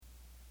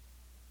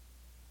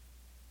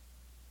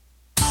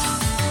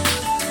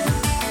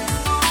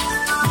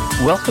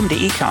Welcome to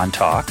Econ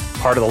Talk,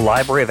 part of the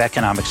Library of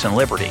Economics and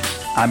Liberty.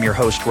 I'm your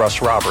host,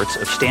 Russ Roberts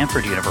of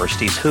Stanford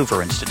University's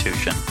Hoover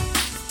Institution.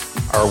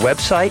 Our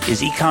website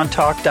is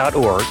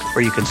econtalk.org,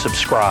 where you can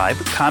subscribe,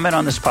 comment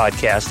on this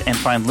podcast, and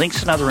find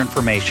links and other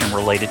information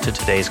related to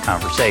today's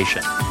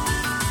conversation.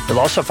 You'll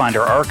also find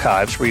our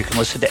archives where you can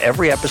listen to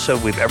every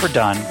episode we've ever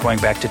done going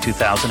back to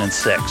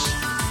 2006.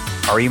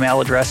 Our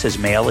email address is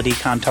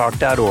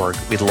mail@econtalk.org.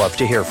 We'd love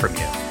to hear from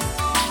you.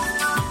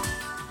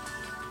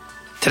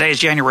 Today is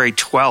January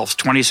 12th,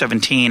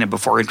 2017, and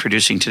before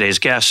introducing today's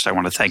guest, I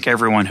want to thank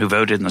everyone who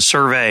voted in the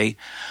survey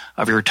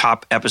of your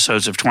top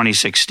episodes of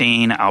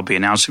 2016. I'll be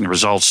announcing the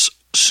results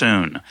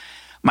soon.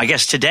 My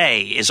guest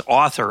today is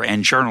author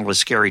and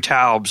journalist Gary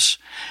Taubes.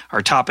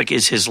 Our topic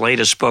is his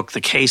latest book,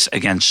 The Case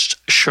Against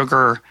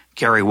Sugar.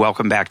 Gary,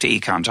 welcome back to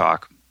Econ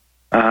Talk.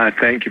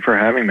 Thank you for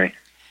having me.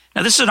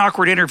 Now, this is an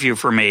awkward interview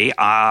for me.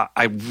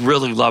 I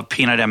really love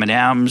peanut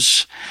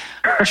M&Ms,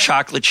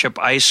 chocolate chip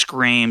ice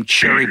cream,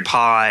 cherry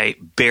pie,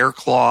 bear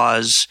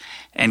claws,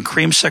 and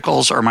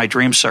creamsicles are my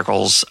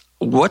dreamsicles.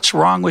 What's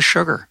wrong with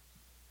sugar?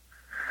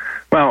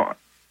 Well,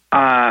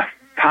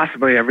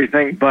 possibly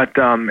everything, but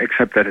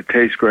except that it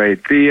tastes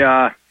great.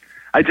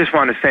 I just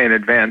want to say in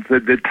advance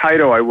that the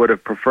title I would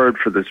have preferred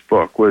for this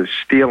book was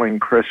Stealing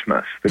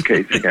Christmas, The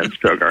Case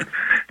Against Sugar.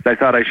 I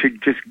thought I should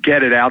just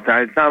get it out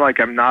there. It's not like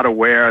I'm not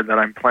aware that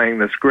I'm playing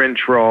this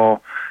Grinch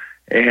role,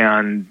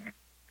 and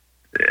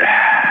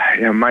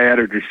my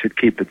editor said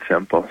keep it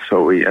simple,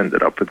 so we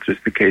ended up with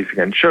just The Case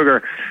Against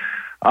Sugar.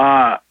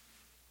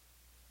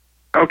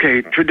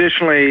 Okay,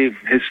 traditionally,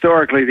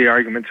 historically, the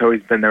argument's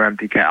always been they're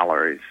empty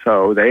calories.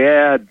 So they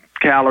add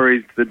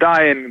calories to the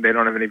diet, and they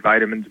don't have any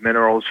vitamins,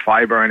 minerals,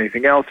 fiber,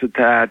 anything else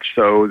attached.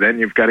 So then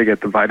you've got to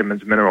get the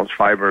vitamins, minerals,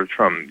 fibers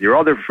from your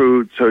other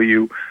foods. So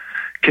you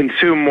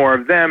consume more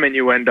of them, and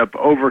you end up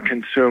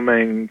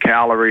over-consuming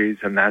calories,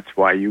 and that's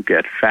why you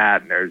get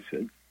fat. And there's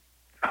a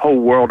whole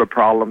world of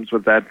problems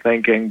with that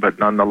thinking, but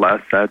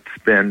nonetheless, that's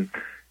been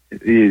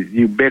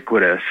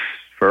ubiquitous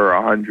for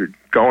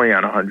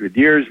 100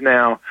 years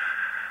now.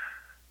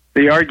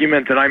 The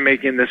argument that I'm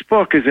making in this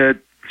book is that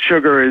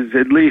sugar is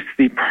at least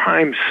the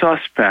prime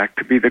suspect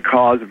to be the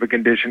cause of a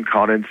condition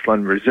called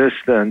insulin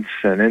resistance,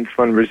 and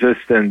insulin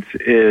resistance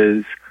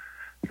is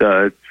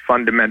the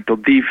fundamental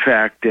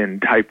defect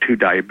in type 2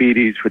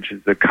 diabetes, which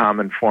is the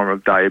common form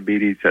of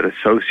diabetes that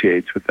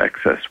associates with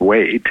excess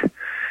weight.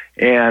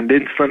 And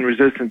insulin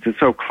resistance is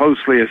so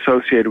closely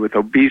associated with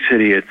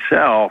obesity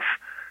itself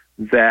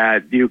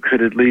that you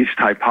could at least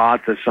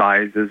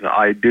hypothesize, as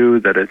I do,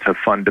 that it's a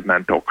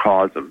fundamental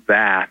cause of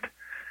that.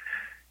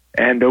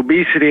 And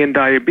obesity and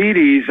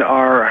diabetes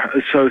are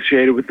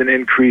associated with an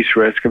increased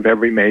risk of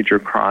every major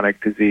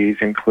chronic disease,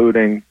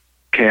 including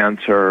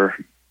cancer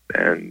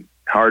and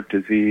heart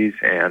disease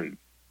and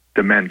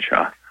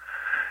dementia.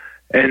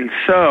 And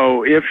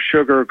so if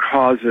sugar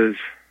causes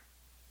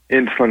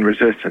insulin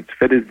resistance,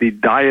 if it is the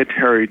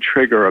dietary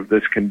trigger of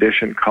this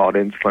condition called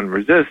insulin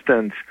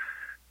resistance,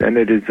 then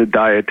it is a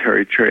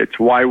dietary trigger. It's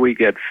why we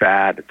get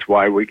fat, it's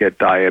why we get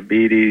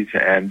diabetes,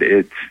 and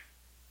it's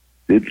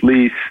at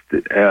least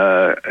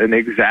an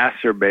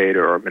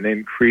exacerbator of an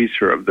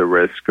increaser of the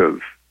risk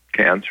of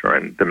cancer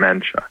and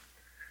dementia.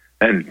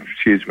 And,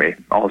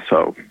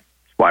 also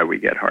it's why we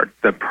get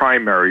the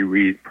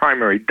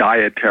primary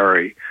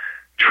dietary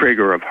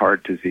trigger of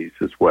heart disease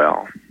as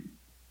well.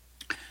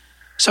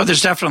 So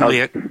there's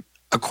definitely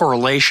a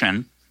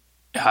correlation,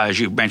 as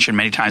you mentioned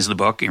many times in the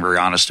book, you're very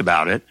honest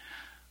about it,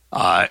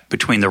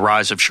 between the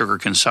rise of sugar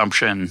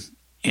consumption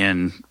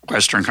in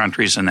Western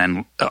countries and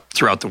then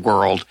throughout the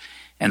world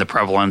and the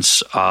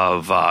prevalence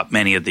of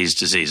many of these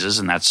diseases.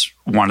 And that's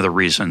one of the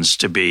reasons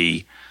to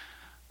be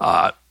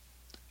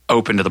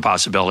open to the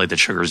possibility that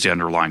sugar is the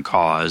underlying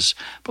cause.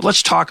 But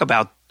let's talk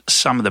about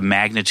some of the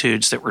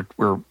magnitudes that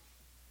we're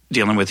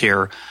dealing with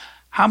here.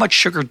 How much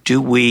sugar do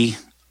we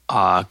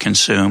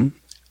consume?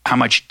 How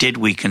much did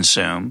we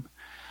consume?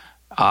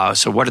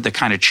 So what are the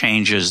kind of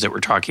changes that we're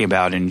talking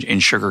about in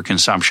sugar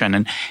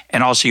consumption?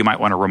 And also you might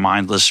want to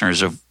remind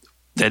listeners of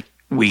that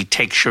we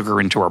take sugar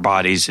into our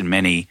bodies in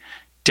many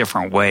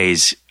different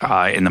ways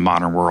in the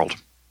modern world.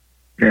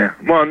 Yeah,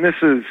 well, and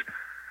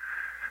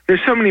there's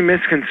so many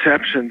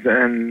misconceptions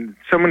and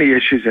so many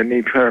issues that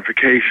need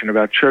clarification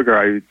about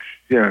sugar.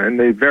 In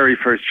the very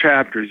first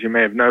chapters, you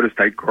may have noticed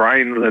I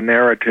grind the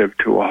narrative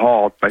to a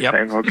halt by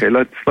saying, okay,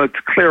 let's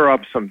clear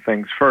up some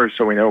things first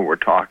so we know what we're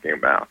talking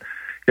about.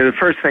 The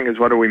first thing is,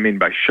 what do we mean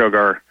by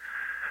sugar?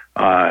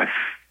 And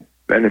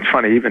it's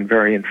funny, even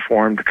very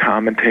informed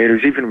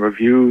commentators, even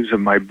reviews of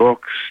my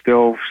books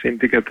still seem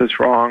to get this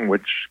wrong,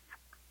 which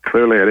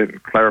clearly I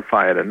didn't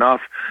clarify it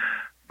enough.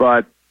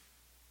 But,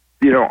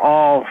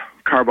 all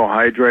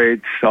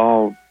carbohydrates,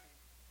 all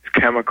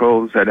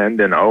chemicals that end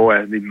in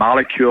OS, the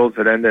molecules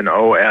that end in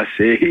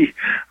OSE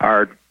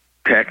are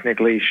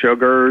technically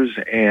sugars.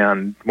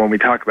 And when we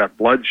talk about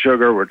blood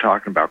sugar, we're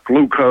talking about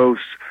glucose,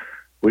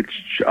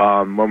 which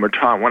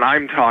when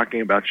I'm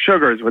talking about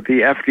sugars, what the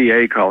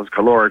FDA calls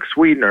caloric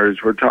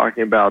sweeteners, we're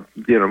talking about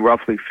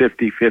roughly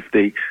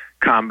 50-50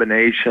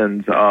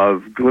 combinations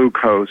of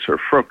glucose or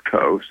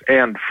fructose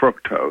and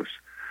fructose.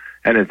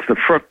 And it's the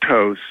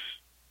fructose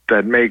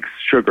that makes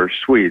sugar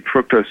sweet.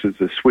 Fructose is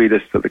the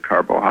sweetest of the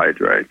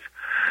carbohydrates.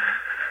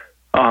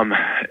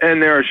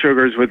 And there are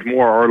sugars with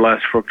more or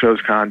less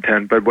fructose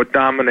content, but what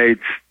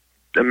dominates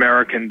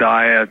American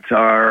diets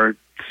are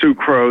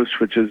sucrose,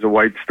 which is the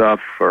white stuff,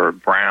 or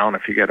brown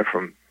if you get it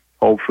from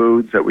Whole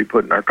Foods that we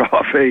put in our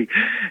coffee,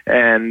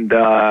 and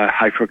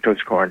high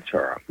fructose corn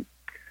syrup.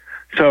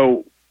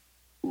 So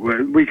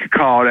we could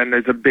call it, and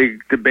there's a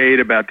big debate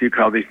about, do you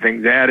call these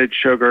things added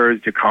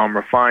sugars? Do you call them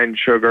refined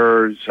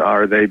sugars?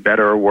 Are they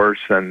better or worse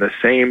than the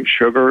same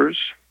sugars?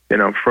 You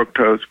know,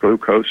 fructose,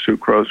 glucose,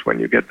 sucrose, when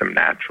you get them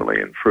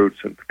naturally in fruits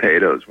and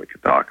potatoes. We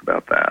could talk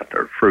about that,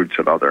 or fruits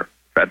and other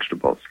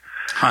vegetables.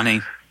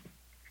 Honey.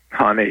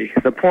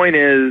 The point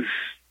is,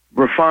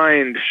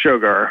 refined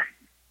sugar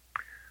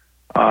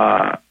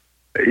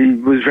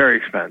it was very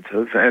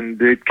expensive,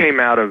 and it came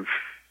out of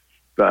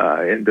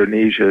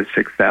Indonesia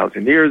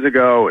 6,000 years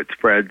ago. It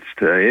spreads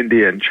to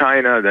India and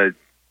China.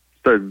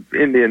 The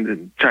Indians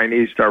and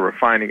Chinese start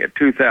refining it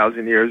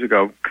 2,000 years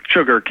ago,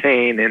 sugar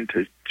cane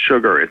into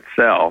sugar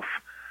itself.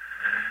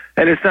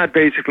 And it's not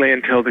basically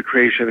until the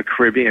creation of the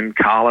Caribbean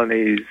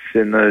colonies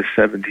in the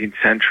 17th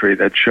century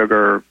that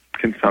sugar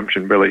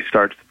consumption really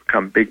starts to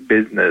become big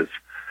business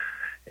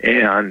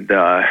and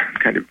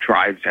kind of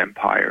drives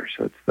empire.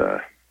 So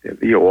it's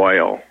the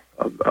oil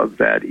of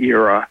that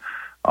era.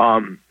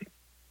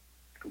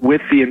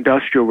 With the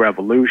Industrial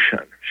Revolution,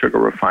 sugar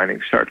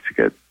refining starts to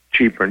get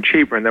cheaper and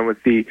cheaper. And then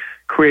with the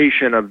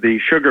creation of the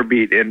sugar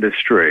beet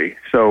industry,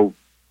 so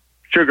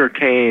sugar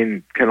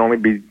cane can only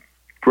be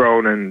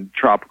grown in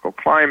tropical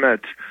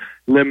climates,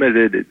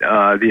 limited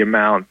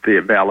the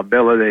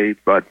availability,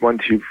 but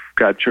once you've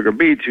got sugar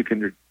beets, you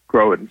can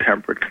grow it in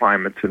temperate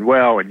climates in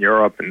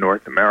Europe and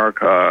North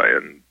America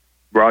and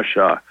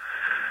Russia.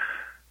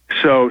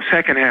 So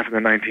second half of the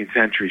 19th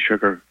century,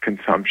 sugar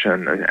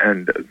consumption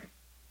and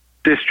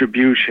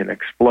distribution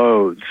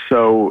explodes.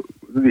 So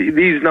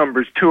these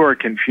numbers, too, are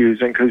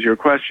confusing because your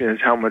question is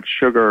how much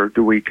sugar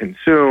do we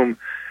consume?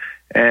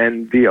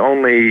 And the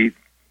only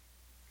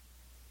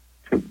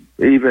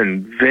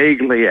even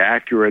vaguely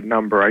accurate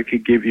number I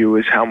could give you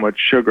is how much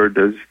sugar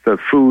does the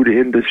food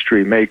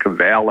industry make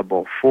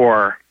available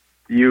for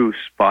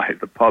use by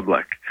the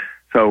public.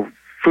 So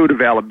food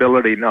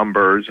availability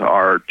numbers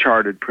are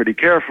charted pretty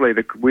carefully.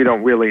 We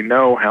don't really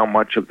know how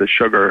much of the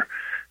sugar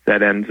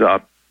that ends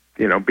up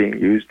being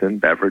used in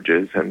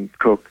beverages and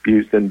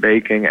used in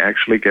baking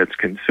actually gets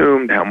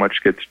consumed, how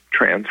much gets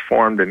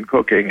transformed in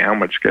cooking, how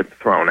much gets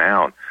thrown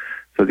out.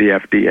 So the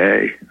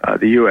FDA,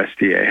 the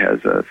USDA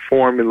has a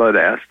formula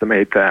to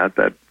estimate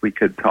that we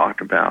could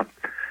talk about.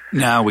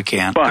 No, we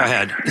can't. Go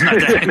ahead. It's not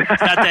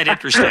that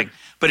interesting.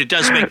 But it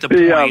does make the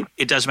point.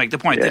 It does make the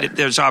point that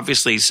there's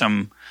obviously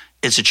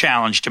it's a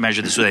challenge to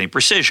measure this with any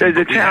precision.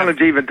 There's a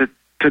challenge even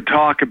to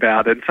talk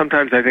about it.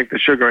 Sometimes I think the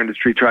sugar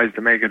industry tries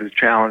to make it as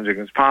challenging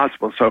as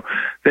possible. So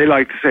they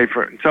like to say,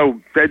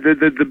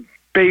 the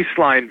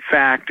baseline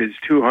fact is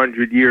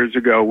 200 years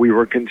ago we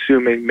were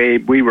consuming,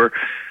 maybe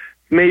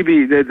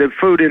the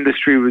food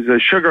industry the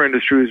sugar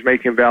industry was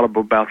making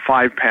available about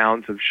 5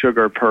 pounds of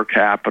sugar per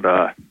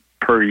capita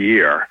per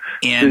year.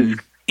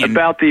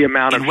 About the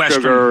amount of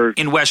sugar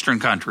in Western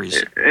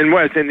countries. In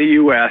the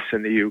U.S.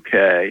 and the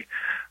UK.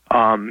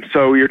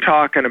 So you're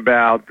talking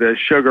about the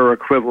sugar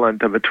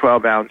equivalent of a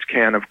 12-ounce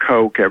can of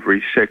Coke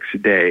every 6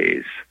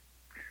 days.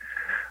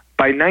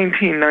 By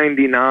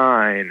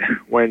 1999,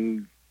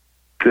 when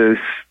this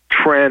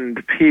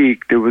trend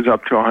peaked, it was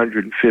up to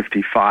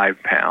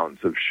 155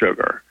 pounds of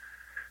sugar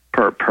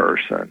per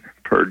person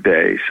per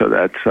day. So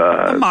that's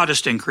a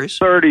modest increase.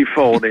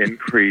 30-fold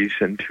increase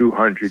in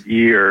 200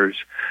 years.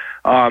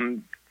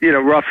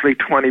 Roughly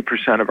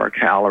 20% of our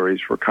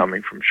calories were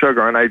coming from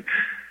sugar. And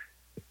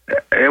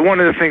one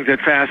of the things that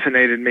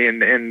fascinated me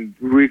in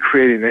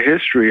recreating the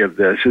history of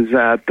this is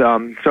that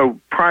so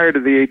prior to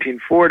the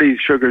 1840s,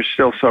 sugar is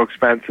still so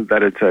expensive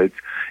that it's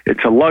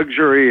a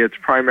luxury. It's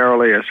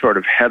primarily a sort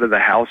of head of the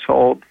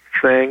household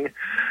thing.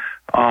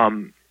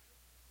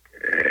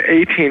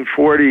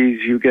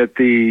 1840s, you get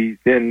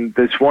in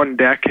this one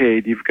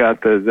decade, you've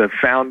got the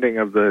founding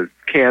of the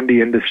candy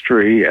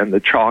industry and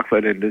the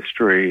chocolate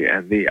industry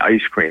and the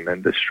ice cream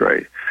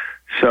industry.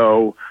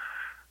 So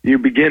you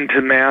begin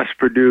to mass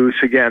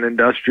produce, again,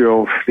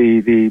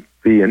 the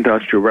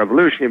Industrial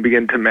Revolution, you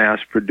begin to mass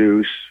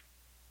produce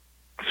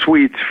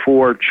sweets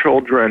for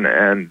children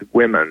and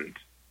women.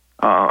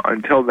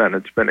 Until then,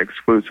 it's been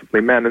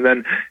exclusively men. And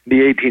then in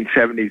the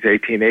 1870s,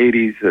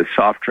 1880s, the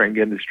soft drink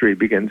industry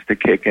begins to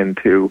kick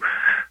into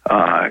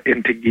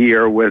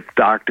gear with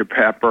Dr.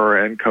 Pepper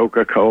and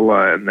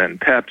Coca-Cola and then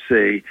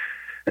Pepsi.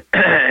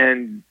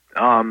 And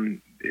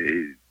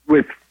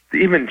with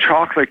even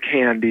chocolate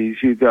candies,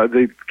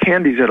 the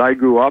candies that I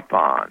grew up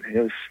on,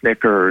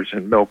 Snickers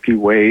and Milky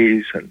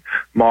Ways and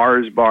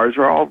Mars bars,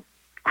 are all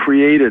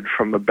created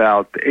from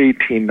about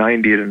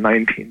 1890 to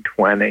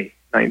 1920,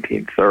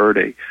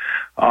 1930.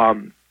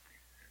 And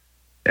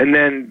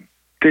then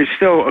there's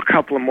still a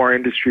couple of more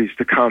industries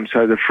to come.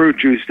 So the fruit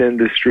juice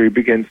industry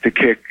begins to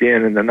kick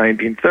in the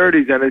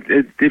 1930s.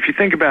 And if you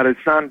think about it,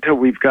 it's not until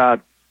we've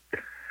got,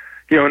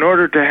 in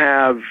order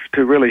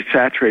to really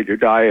saturate your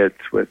diets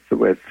with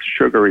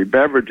sugary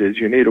beverages,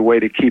 you need a way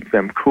to keep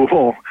them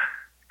cool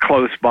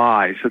close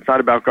by. So it's not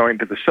about going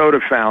to the soda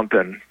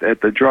fountain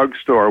at the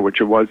drugstore, which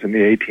it was in the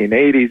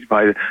 1880s.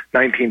 By the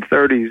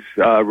 1930s,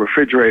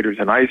 refrigerators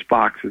and ice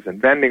boxes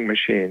and vending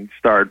machines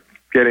start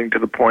getting to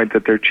the point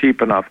that they're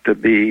cheap enough to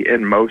be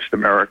in most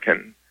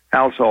American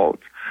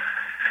households.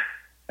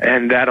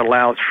 And that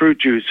allows fruit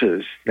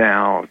juices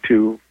now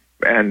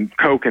and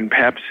Coke and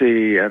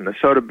Pepsi and the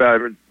soda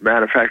beverage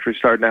manufacturers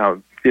start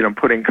now,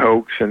 putting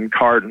Cokes in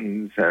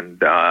cartons and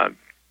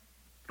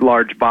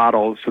large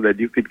bottles so that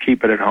you could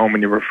keep it at home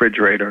in your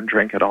refrigerator and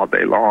drink it all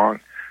day long.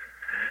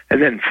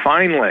 And then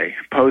finally,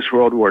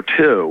 post-World War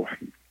II,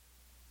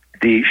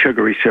 the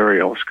sugary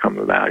cereals come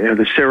about.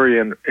 The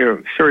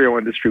cereal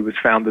industry was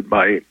founded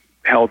by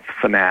health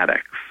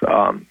fanatics.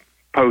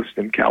 Post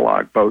and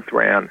Kellogg both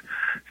ran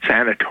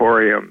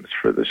sanatoriums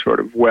for the sort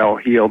of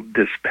well-heeled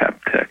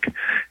dyspeptic,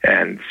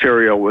 and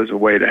cereal was a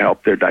way to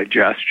help their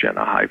digestion,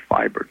 a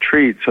high-fiber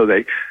treat. So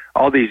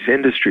all these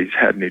industries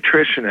had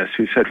nutritionists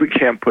who said, we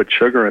can't put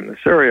sugar in the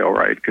cereal,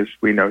 right, because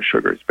we know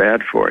sugar is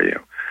bad for you.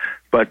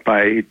 But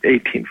by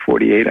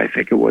 1848, I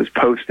think it was,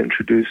 Post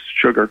introduced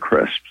Sugar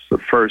Crisps, the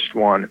first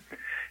one.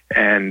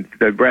 And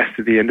the rest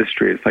of the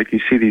industry, it's like you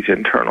see these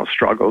internal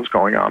struggles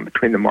going on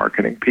between the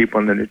marketing people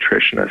and the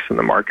nutritionists, and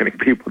the marketing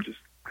people just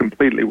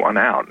completely won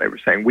out. They were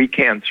saying, we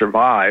can't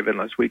survive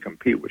unless we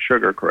compete with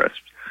Sugar Crisps.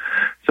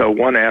 So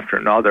one after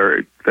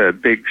another, the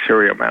big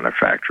cereal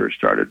manufacturers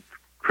started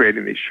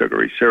creating these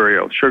sugary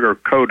cereals,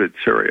 sugar-coated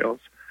cereals.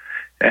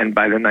 And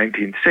by the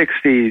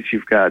 1960s,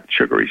 you've got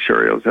sugary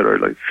cereals that are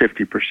like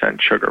 50%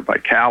 sugar by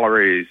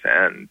calories,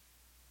 and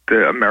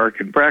the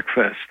American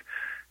breakfast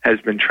has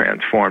been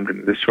transformed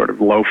into this sort of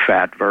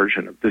low-fat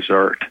version of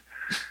dessert.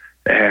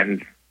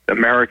 And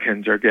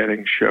Americans are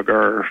getting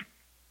sugar,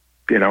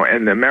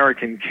 and the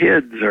American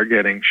kids are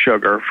getting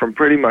sugar from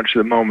pretty much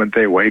the moment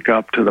they wake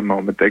up to the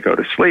moment they go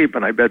to sleep.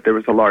 And I bet there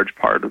was a large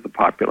part of the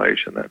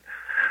population that,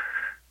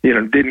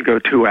 didn't go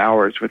 2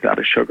 hours without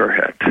a sugar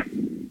hit.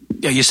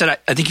 Yeah,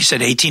 I think you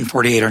said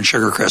 1848 on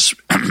Sugar Crisp.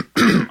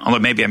 Although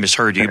maybe I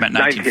misheard you. You meant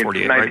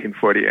 1948, right?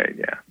 1948,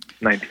 yeah.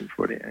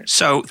 1948.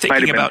 So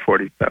thinking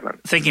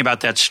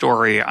about that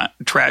story,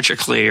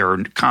 tragically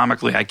or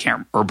comically,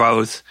 or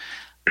both,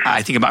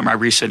 I think about my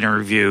recent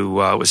interview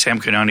with Sam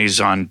Canoni's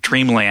on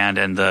Dreamland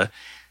and the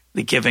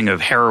giving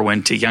of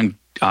heroin to young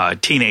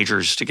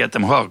teenagers to get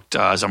them hooked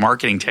as a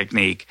marketing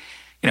technique.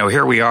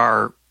 Here we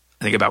are,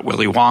 I think about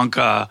Willy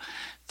Wonka,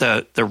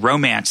 the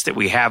romance that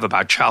we have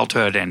about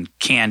childhood and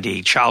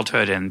candy,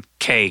 childhood and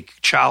cake,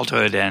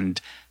 childhood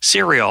and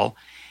cereal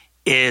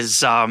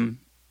is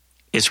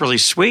really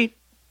sweet,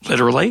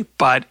 literally,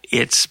 but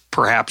it's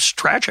perhaps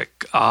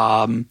tragic.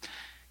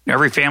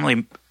 Every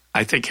family,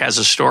 I think, has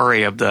a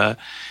story of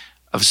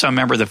some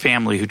member of the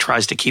family who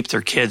tries to keep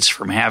their kids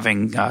from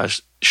having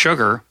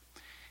sugar,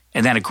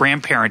 and then a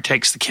grandparent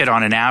takes the kid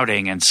on an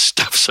outing and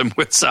stuffs him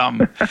with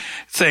some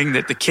thing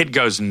that the kid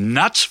goes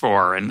nuts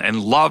for, and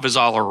love is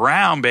all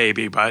around,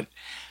 baby. But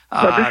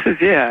this is,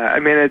 I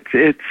mean,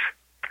 it's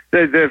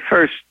the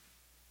first.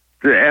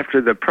 After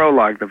the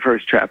prologue, the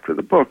first chapter of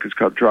the book is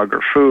called Drug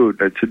or Food.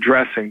 It's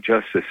addressing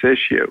just this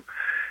issue.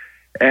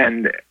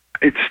 And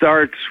it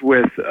starts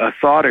with a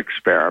thought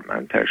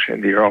experiment. Actually,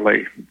 in the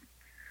early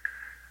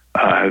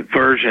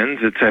versions,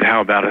 it said,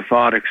 how about a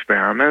thought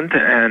experiment?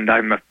 And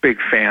I'm a big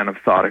fan of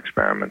thought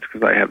experiments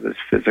because I have this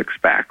physics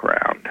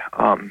background.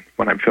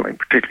 When I'm feeling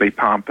particularly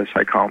pompous,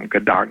 I call them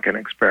Gedanken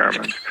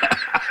experiments.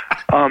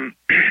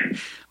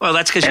 Well,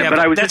 that's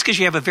because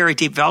you have a very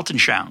deep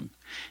Weltanschauung.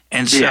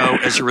 And so,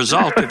 as a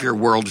result of your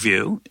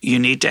worldview, you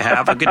need to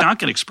have a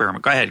Gedanken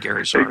experiment. Go ahead,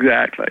 Gary. Sorry.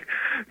 Exactly.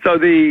 So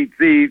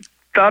the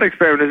thought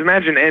experiment is,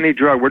 imagine any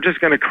drug. We're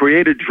just going to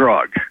create a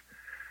drug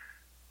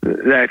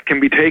that can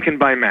be taken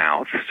by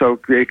mouth, so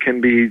it can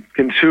be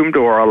consumed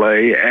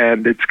orally,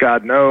 and it's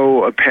got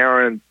no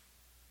apparent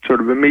sort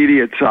of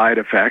immediate side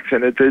effects.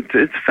 And its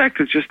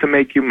effect is just to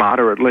make you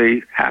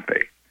moderately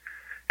happy.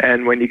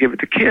 And when you give it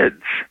to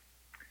kids,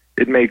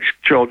 it makes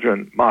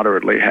children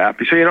moderately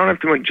happy. So you don't have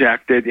to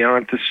inject it. You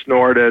don't have to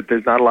snort it.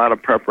 There's not a lot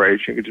of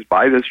preparation. You can just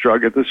buy this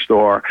drug at the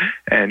store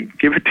and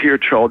give it to your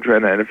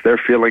children. And if they're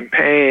feeling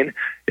pain,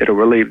 it'll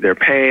relieve their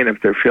pain.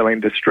 If they're feeling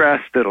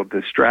distressed, it'll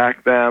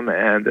distract them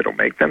and it'll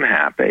make them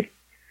happy.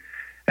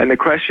 And the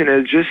question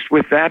is, just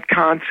with that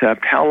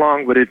concept, how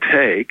long would it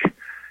take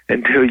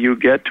until you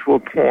get to a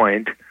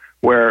point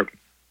where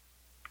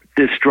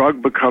this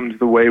drug becomes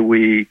the way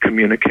we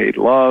communicate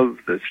love.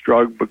 This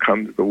drug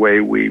becomes the way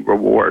we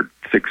reward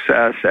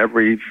success.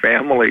 Every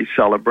family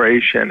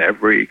celebration,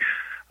 every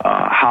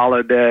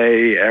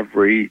holiday,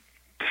 every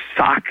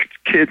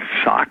kids'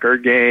 soccer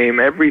game,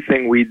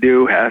 everything we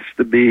do has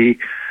to be,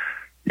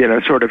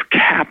 sort of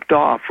capped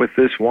off with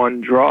this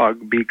one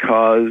drug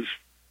because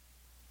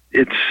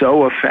it's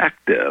so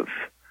effective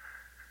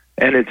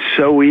And it's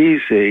so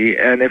easy,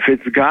 and if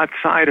it's got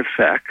side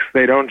effects,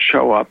 they don't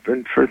show up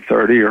for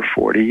 30 or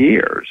 40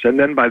 years. And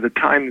then by the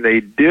time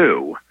they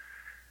do,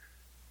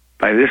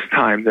 by this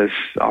time,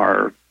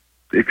 our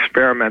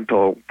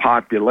experimental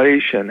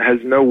population has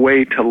no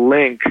way to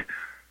link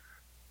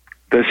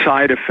the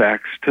side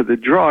effects to the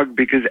drug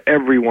because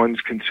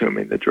everyone's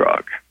consuming the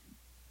drug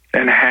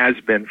and has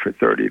been for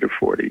 30 to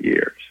 40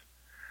 years.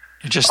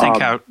 Just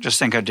think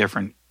how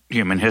different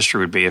human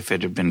history would be if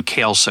it had been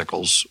kale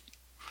sickles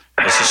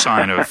as a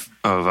sign of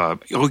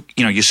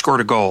you scored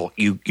a goal,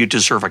 you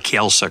deserve a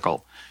kale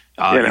sickle.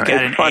 You got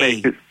an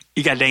A.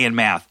 You got an A in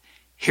math.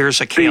 Here's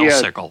a kale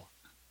sickle.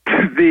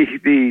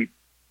 The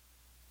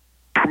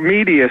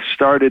media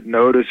started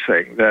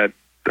noticing that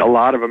a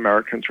lot of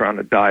Americans were on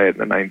a diet in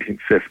the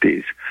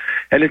 1950s.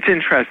 And it's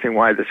interesting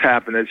why this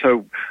happened. And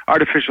so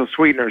artificial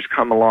sweeteners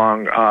come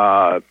along,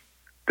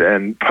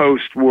 and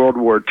post-World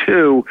War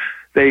II,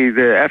 the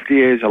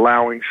FDA is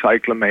allowing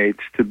cyclamates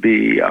to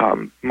be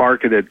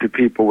marketed to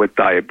people with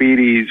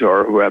diabetes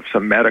or who have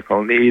some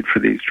medical need for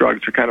these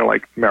drugs. They're kind of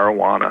like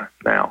marijuana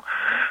now.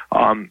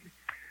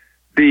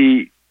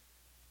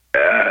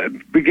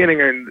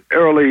 Beginning in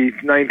early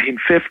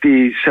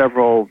 1950s,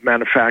 several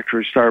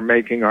manufacturers started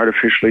making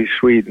artificially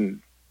sweetened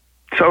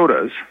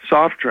sodas,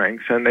 soft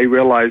drinks, and they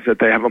realized that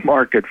they have a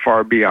market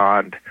far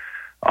beyond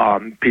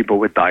people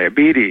with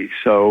diabetes.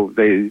 So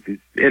the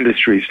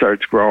industry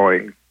starts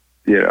growing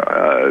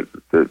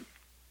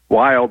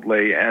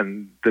wildly,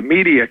 and the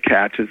media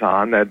catches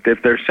on that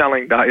if they're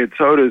selling diet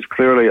sodas,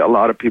 clearly a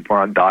lot of people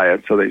are on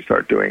diets, so they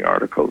start doing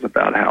articles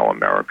about how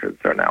Americans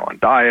are now on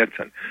diets,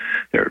 and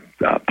their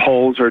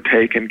polls are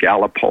taken,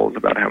 Gallup polls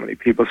about how many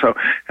people. So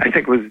I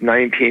think it was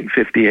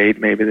 1958,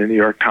 maybe the New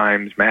York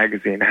Times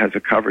Magazine has a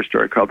cover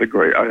story called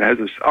has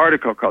this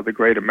article called The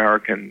Great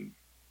American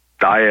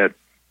Diet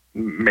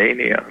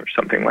Mania or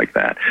something like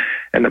that.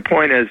 And the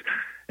point is,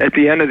 at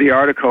the end of the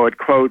article, it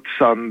quotes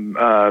some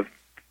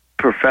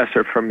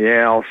professor from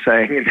Yale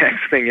saying,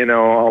 next thing you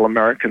know, all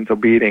Americans will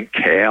be eating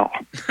kale.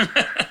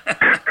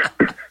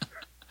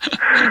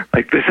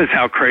 Like, this is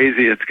how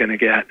crazy it's going to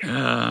get.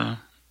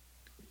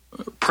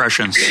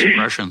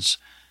 Prescience.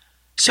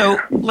 So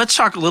let's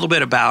talk a little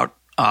bit about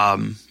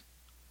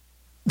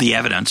the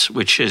evidence,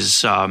 which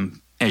is,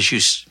 as you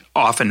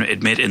often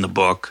admit in the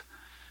book,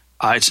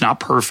 it's not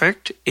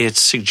perfect.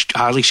 It's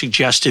highly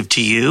suggestive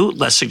to you,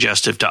 less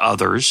suggestive to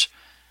others.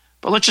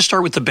 But let's just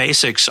start with the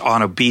basics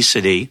on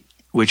obesity,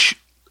 which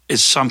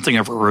is something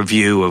of a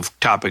review of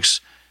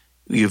topics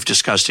you've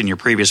discussed in your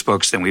previous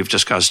books than we've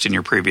discussed in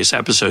your previous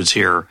episodes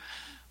here.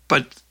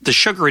 But the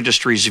sugar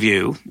industry's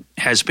view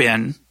has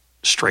been,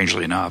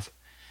 strangely enough,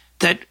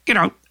 that,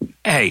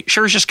 hey,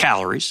 sugar is just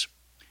calories.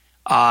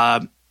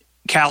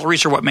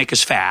 Calories are what make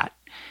us fat.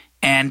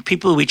 And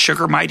people who eat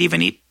sugar might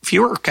even eat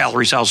fewer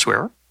calories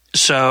elsewhere.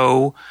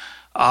 So,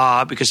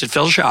 because it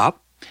fills you up.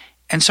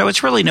 And so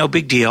it's really no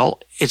big deal.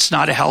 It's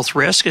not a health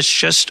risk. It's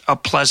just a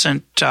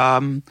pleasant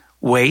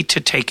way to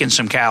take in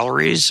some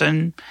calories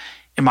and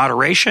in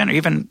moderation, or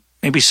even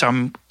maybe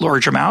some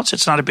large amounts.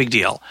 It's not a big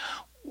deal.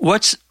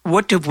 What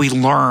have we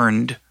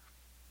learned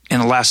in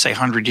the last, say,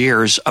 100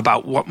 years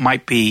about what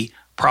might be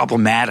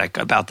problematic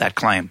about that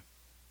claim?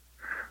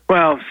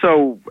 Well,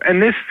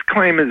 and this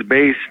claim is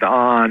based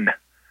on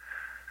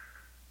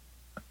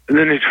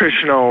the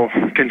nutritional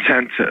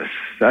consensus.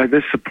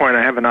 This is the point.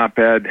 I have an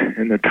op-ed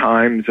in the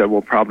Times that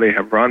will probably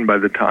have run by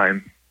the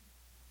time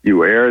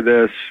you air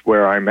this,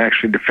 where I'm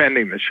actually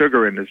defending the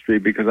sugar industry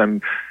because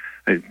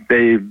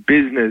the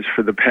business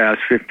for the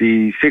past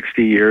 50,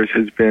 60 years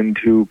has been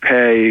to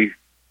pay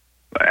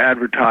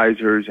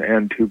advertisers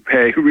and to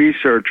pay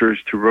researchers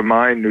to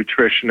remind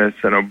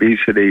nutritionists and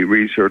obesity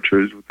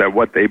researchers that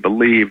what they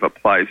believe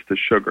applies to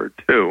sugar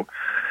too.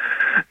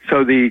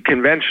 So the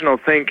conventional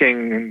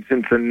thinking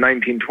since the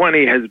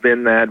 1920s has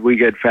been that we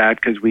get fat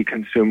because we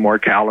consume more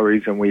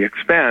calories than we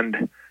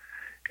expend.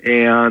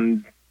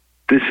 And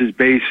this is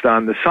based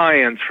on the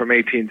science from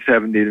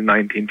 1870 to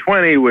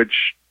 1920,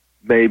 which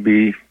may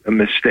be a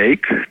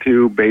mistake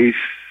to base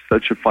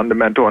such a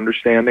fundamental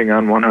understanding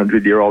on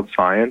 100-year-old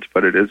science,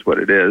 but it is what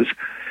it is.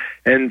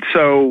 And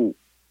so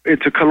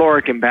it's a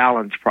caloric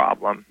imbalance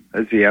problem,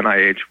 as the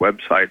NIH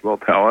website will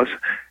tell us.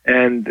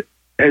 And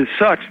as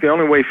such, the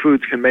only way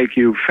foods can make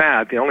you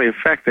fat, the only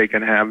effect they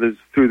can have is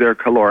through their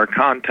caloric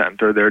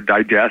content or their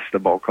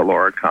digestible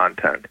caloric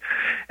content.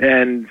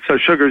 And so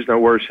sugar is no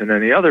worse than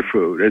any other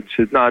food.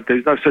 There's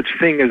no such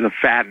thing as a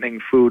fattening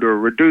food or a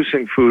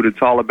reducing food.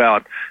 It's all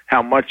about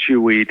how much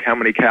you eat, how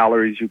many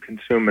calories you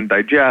consume and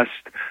digest,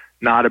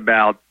 not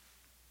about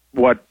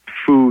what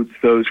foods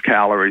those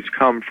calories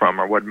come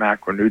from or what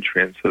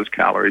macronutrients those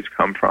calories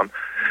come from.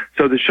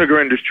 So the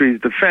sugar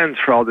industry's defense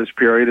for all this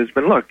period has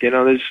been, look,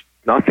 there's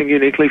nothing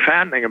uniquely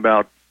fattening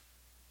about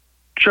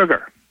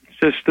sugar. It's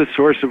just the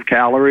source of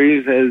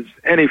calories as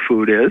any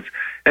food is.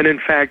 And in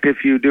fact,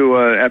 if you do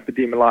an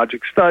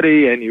epidemiologic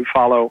study and you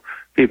follow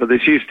people,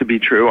 this used to be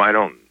true. I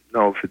don't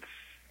know if it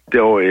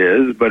still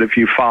is, but if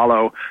you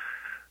follow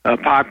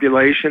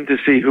population to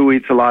see who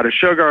eats a lot of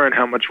sugar and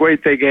how much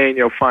weight they gain,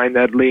 you'll find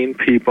that lean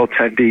people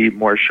tend to eat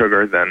more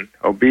sugar than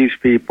obese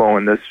people,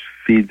 and this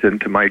feeds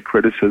into my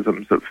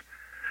criticisms of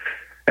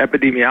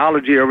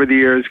epidemiology over the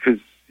years, because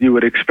you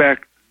would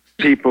expect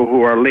people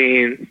who are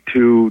lean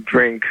to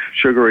drink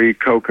sugary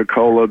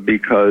Coca-Cola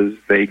because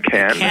they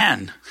can.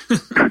 And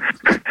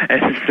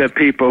the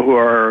people who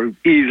are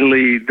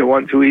the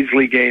ones who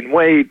easily gain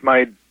weight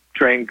might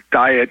drink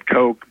Diet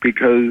Coke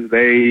because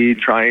they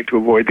trying to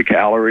avoid the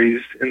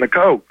calories in the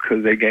Coke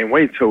because they gain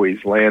weight so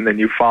easily. And then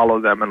you follow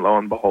them, and lo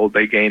and behold,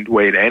 they gained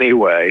weight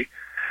anyway,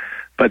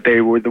 but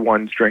they were the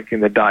ones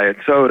drinking the diet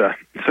soda.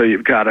 So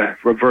you've got a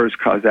reverse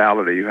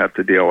causality you have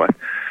to deal with.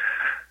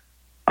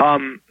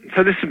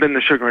 So this has been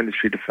the sugar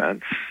industry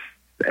defense.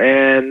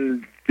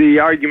 And the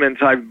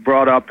arguments I've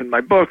brought up in my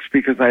books,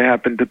 because I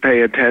happen to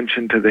pay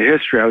attention to the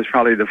history, I was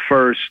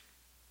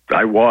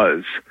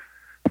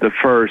the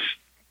first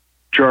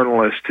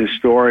journalist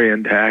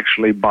historian to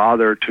actually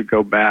bother to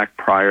go back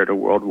prior to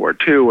World War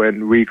II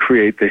and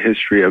recreate the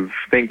history of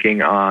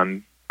thinking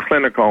on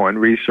clinical and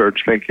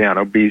research thinking on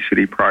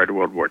obesity prior to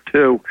World War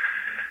II,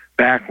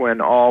 back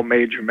when all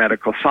major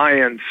medical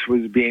science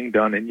was being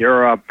done in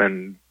Europe,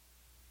 and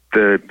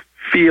the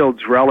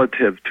fields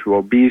relative to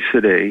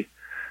obesity,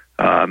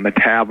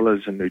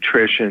 metabolism,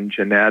 nutrition,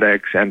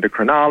 genetics,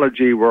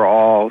 endocrinology were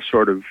all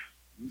sort of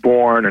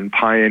born and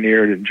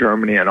pioneered in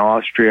Germany and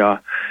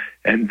Austria.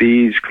 And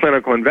these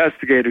clinical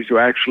investigators who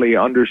actually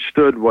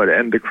understood what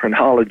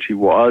endocrinology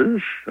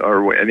was,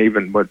 and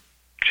even what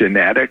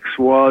genetics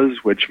was,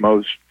 which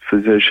most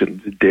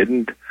physicians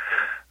didn't,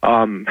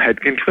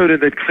 had concluded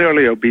that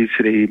clearly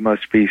obesity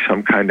must be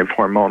some kind of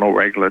hormonal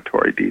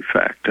regulatory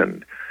defect.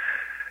 And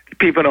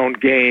people don't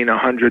gain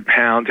 100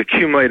 pounds,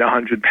 accumulate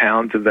 100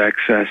 pounds of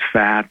excess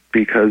fat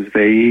because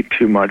they eat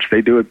too much.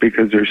 They do it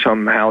because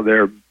somehow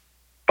their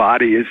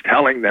body is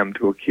telling them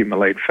to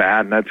accumulate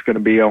fat, and that's going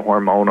to be a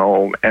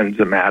hormonal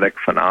enzymatic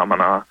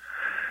phenomena.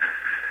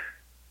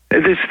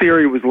 This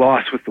theory was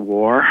lost with the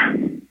war,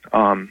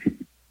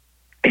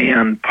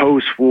 and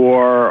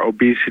post-war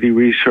obesity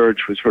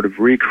research was sort of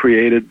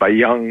recreated by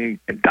young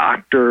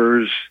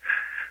doctors,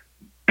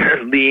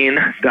 lean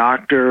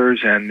doctors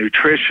and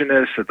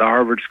nutritionists at the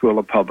Harvard School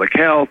of Public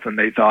Health, and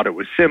they thought it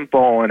was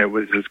simple, and it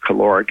was this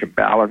caloric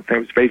imbalance. It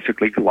was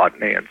basically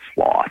gluttony and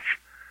sloth.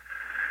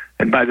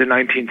 And by the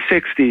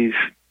 1960s,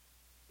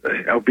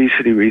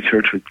 obesity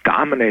research was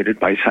dominated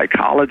by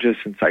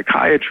psychologists and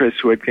psychiatrists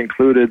who had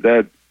concluded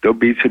that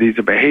obesity is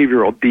a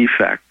behavioral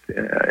defect,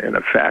 in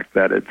effect,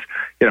 that it's,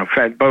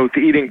 both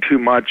eating too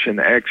much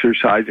and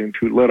exercising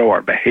too little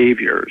are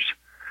behaviors.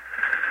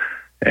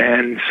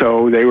 And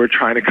so they were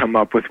trying to come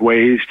up with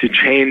ways to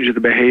change the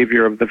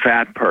behavior of the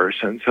fat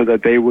person so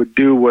that they would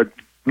do what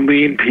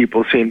lean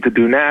people seem to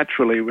do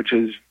naturally, which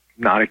is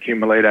not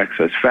accumulate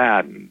excess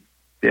fat and,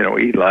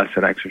 eat less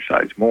and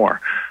exercise more.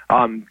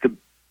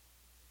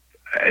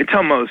 It's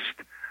almost,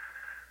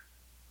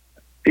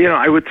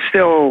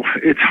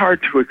 it's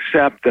hard to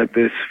accept that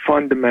this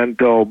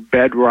fundamental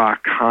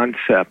bedrock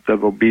concept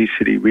of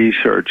obesity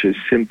research is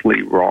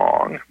simply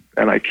wrong.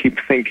 And I keep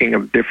thinking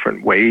of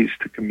different ways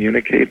to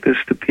communicate this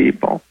to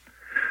people.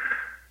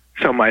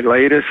 So my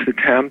latest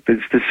attempt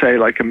is to say,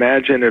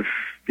 imagine if,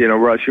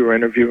 Russ, you were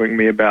interviewing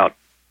me about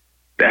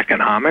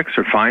economics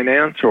or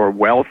finance or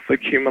wealth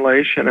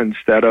accumulation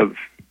instead of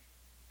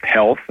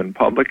health and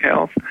public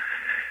health.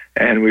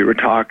 And we were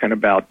talking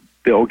about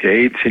Bill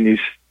Gates, and you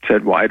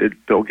said, why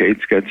did Bill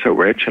Gates get so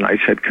rich? And I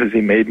said, because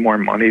he made more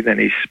money than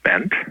he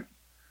spent.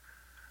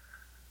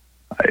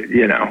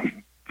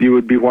 You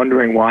would be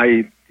wondering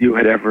why you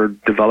had ever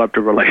developed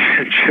a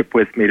relationship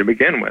with me to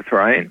begin with,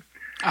 right?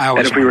 I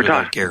always wondered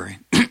that, Gary.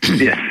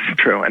 Yes,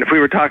 true. And if we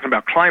were talking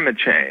about climate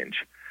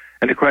change,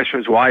 and the question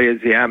was, why is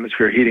the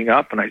atmosphere heating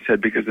up? And I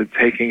said, because it's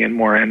taking in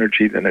more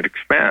energy than it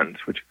expends,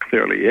 which it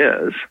clearly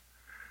is.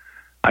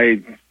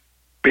 I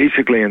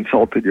basically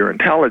insulted your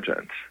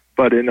intelligence.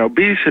 But in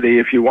obesity,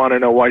 if you want to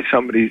know why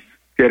somebody's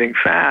getting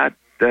fat,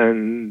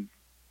 then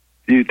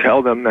you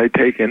tell them they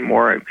take in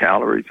more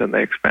calories than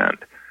they expend.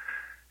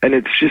 And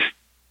it's just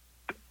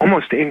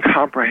almost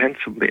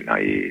incomprehensibly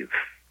naive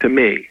to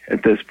me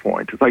at this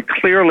point. It's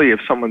clearly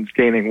if someone's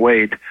gaining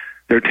weight,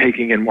 they're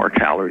taking in more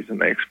calories than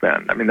they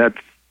expend. I mean, that's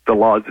the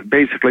laws.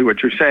 Basically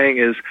what you're saying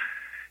is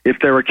if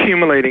they're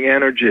accumulating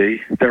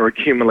energy, they're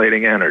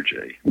accumulating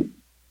energy.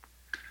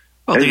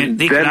 Well,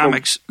 the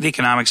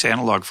economics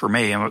analog for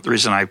me, and the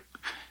reason I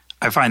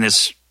find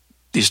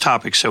these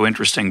topics so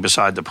interesting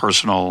beside the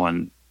personal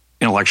and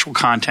intellectual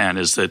content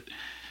is that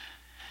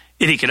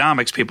in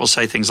economics, people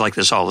say things like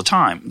this all the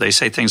time. They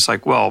say things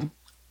like, well,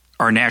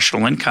 our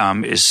national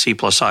income is C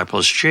plus I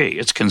plus G.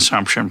 It's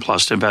consumption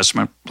plus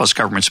investment plus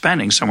government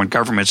spending. So when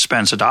government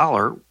spends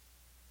 $1,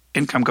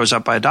 income goes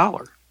up by $1.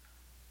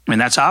 I mean,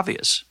 that's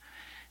obvious.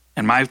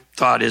 And my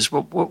thought is,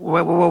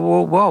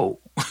 whoa.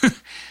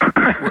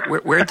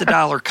 Where'd the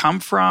dollar come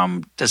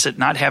from? Does it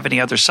not have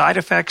any other side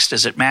effects?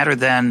 Does it matter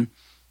then?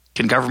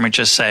 Can government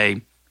just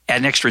say, add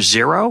an extra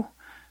zero?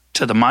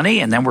 to the money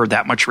and then we're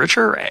that much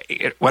richer?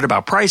 What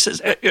about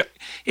prices?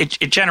 It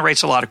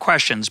generates a lot of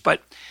questions.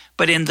 But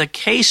in the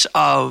case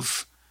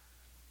of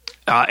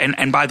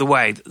and by the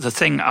way, the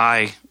thing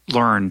I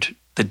learned,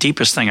 the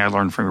deepest thing I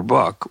learned from your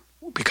book,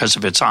 because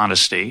of its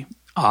honesty,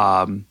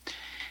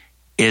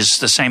 is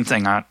the same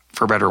thing,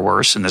 for better or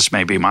worse, and this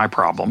may be my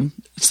problem.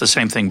 It's the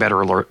same thing,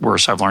 better or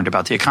worse, I've learned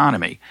about the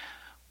economy.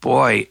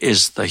 Boy,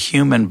 is the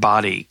human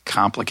body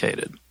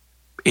complicated.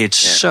 It's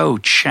so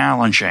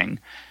challenging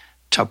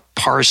to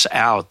parse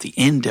out the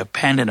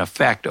independent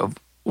effect of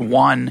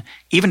one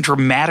even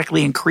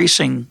dramatically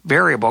increasing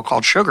variable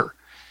called sugar,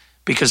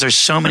 because there's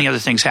so many other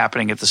things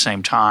happening at the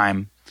same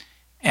time.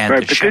 And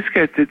right, but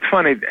it's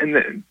funny,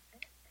 and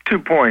 2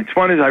 points.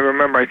 One is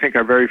I think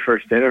our very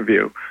first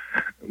interview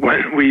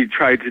when we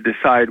tried to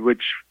decide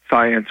which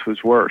science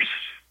was worse.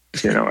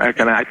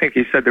 I think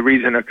he said the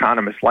reason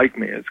economists like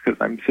me is because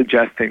I'm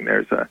suggesting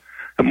there's a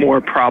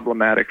more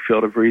problematic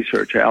field of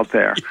research out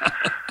there.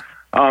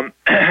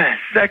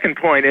 Second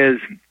point is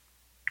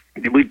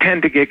we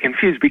tend to get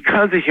confused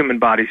because the human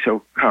body is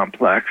so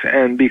complex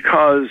and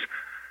because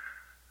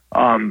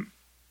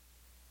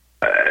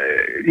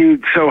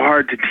it's so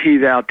hard to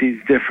tease out these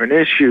different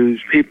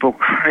issues. People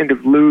kind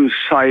of lose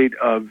sight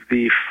of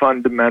the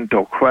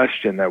fundamental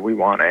question that we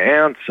want to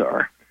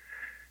answer.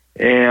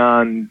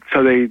 And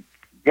so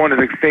one of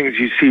the things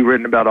you see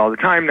written about all the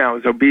time now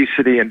is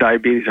obesity and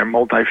diabetes are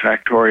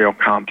multifactorial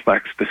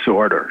complex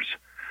disorders.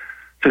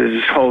 So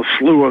there's this whole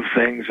slew of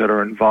things that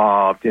are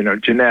involved,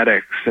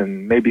 genetics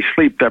and maybe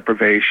sleep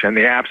deprivation,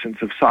 the absence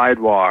of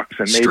sidewalks,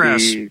 and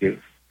maybe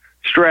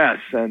stress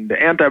and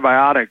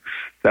antibiotics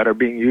that are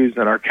being used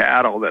in our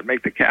cattle that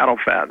make the cattle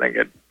fat and they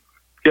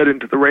get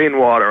into the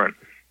rainwater.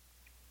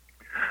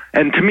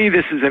 And to me,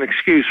 this is an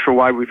excuse for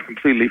why we've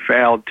completely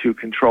failed to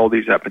control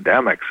these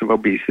epidemics of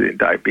obesity and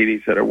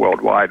diabetes that are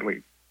worldwide. And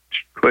we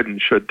could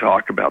and should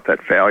talk about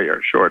that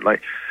failure shortly.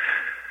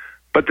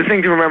 But the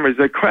thing to remember is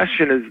the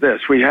question is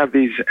this. We have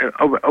these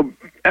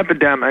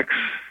epidemics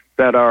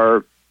that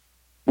are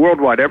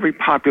worldwide. Every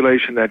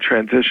population that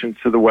transitions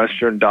to the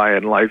Western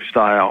diet and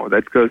lifestyle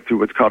that goes through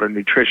what's called a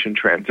nutrition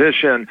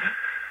transition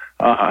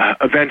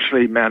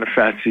eventually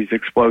manifests these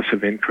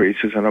explosive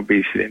increases in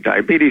obesity and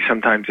diabetes.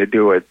 Sometimes they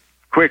do it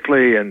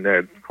quickly in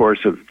the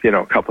course of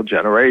a couple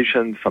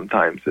generations.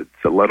 Sometimes it's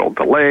a little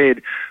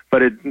delayed,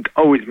 but it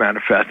always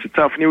manifests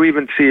itself. And you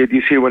even see it.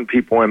 You see when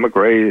people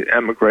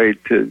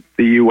emigrate to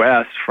the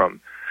U.S. from,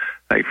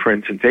 like, for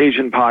instance,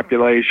 Asian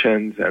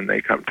populations, and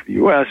they come to the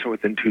U.S. and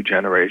within 2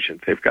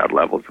 generations they've got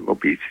levels of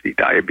obesity,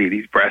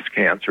 diabetes, breast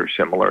cancer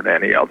similar to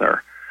any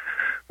other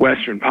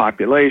Western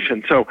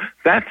population. So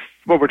that's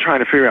what we're trying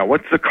to figure out.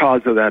 What's the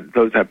cause of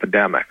those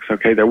epidemics?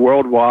 Okay, they're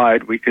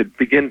worldwide. We could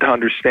begin to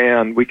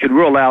understand. We could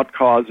rule out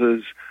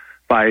causes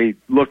by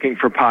looking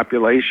for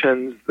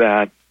populations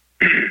that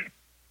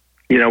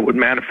would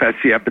manifest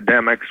the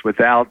epidemics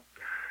without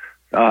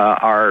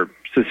our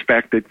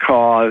suspected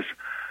cause.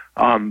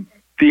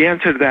 The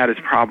answer to that is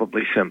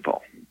probably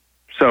simple.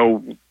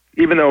 So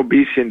even though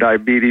obesity and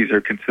diabetes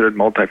are considered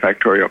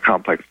multifactorial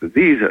complex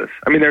diseases,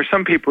 there are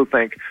some people who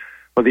think,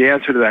 well, the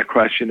answer to that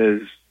question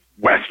is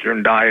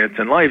Western diets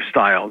and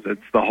lifestyles.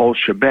 It's the whole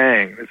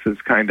shebang. This is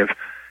kind of,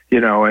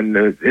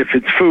 if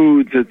it's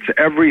foods, it's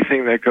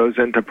everything that goes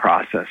into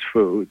processed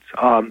foods.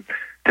 To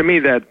me,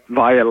 that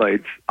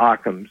violates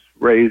Occam's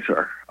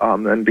razor.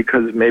 And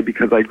because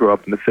I grew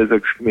up in the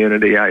physics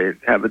community, I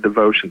have a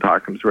devotion to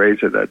Occam's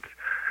razor that's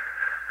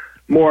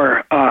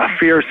more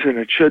fierce than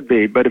it should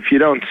be. But if you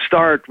don't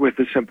start with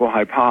a simple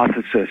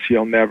hypothesis,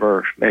 you'll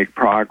never make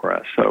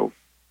progress. So,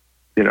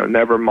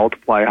 never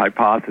multiply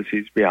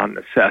hypotheses beyond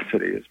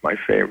necessity is my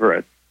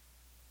favorite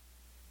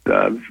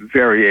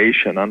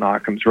variation on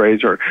Occam's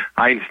razor.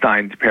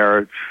 Einstein's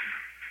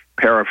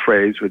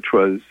paraphrase, which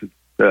was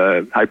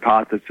the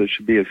hypothesis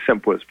should be as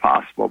simple as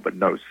possible, but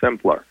no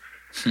simpler.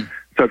 So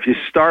if you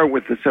start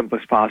with the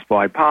simplest possible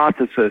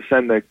hypothesis,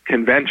 then the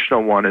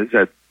conventional one is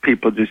that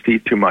people just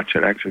eat too much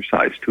and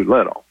exercise too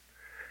little.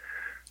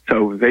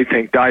 So they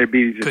think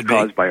diabetes is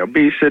caused by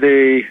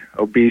obesity.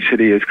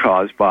 Obesity is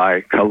caused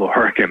by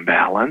caloric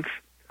imbalance.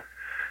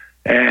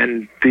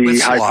 And the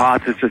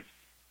hypothesis,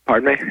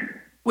 pardon me?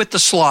 With the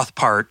sloth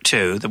part,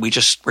 too, that we're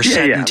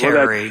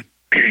sedentary.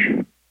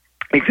 Well,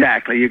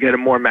 exactly. You get a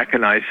more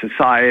mechanized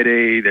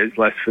society. There's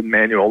less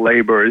manual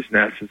labor is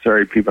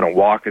necessary. People don't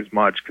walk as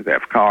much because they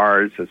have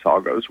cars. This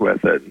all goes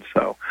with it. And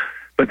so,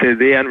 but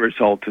the end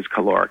result is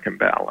caloric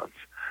imbalance.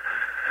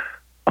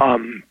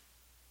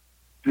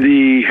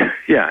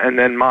 And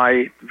then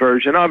my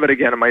version of it,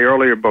 again, in my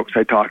earlier books,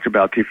 I talked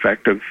about the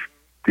effect of,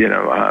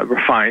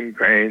 refined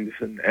grains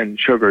and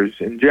sugars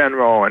in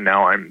general, and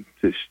now I'm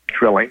just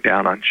drilling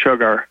down on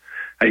sugar.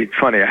 It's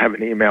funny, I have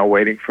an email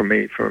waiting for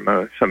me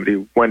from somebody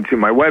who went to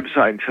my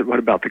website and said, what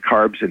about the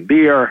carbs in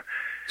beer?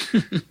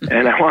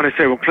 And I want to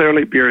say, well,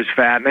 clearly beer is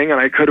fattening, and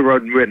I could have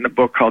written a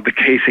book called The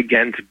Case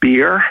Against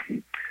Beer,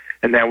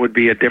 and that would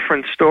be a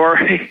different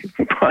story,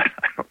 but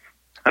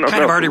I don't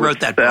know. Already wrote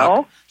that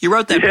book. You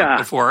wrote that book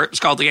before. It's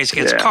called The Case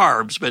Against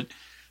Carbs, but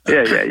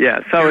yeah.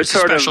 So it's a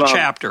sort special of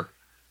chapter.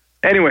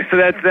 anyway, so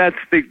that's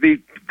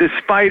the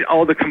despite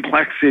all the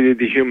complexity of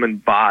the human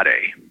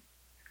body,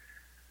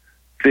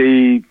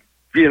 when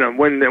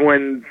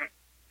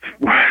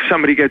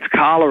somebody gets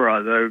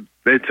cholera,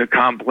 it's a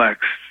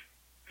complex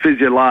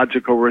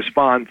physiological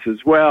response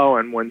as well.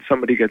 And when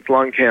somebody gets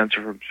lung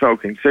cancer from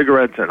smoking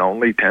cigarettes, and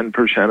only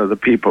 10% of the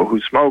people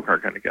who smoke are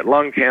going to get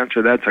lung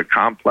cancer, that's a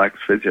complex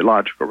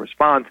physiological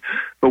response.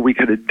 But we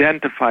could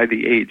identify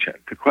the agent.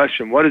 The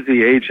question, what is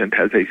the agent,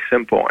 has a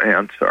simple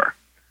answer.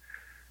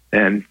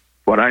 And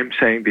what I'm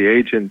saying, the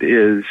agent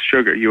is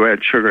sugar. You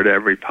add sugar to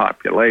every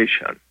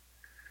population.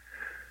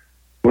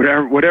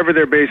 Whatever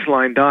their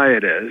baseline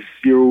diet is,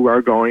 you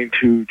are going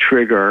to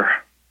trigger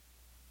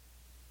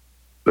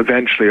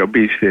eventually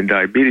obesity and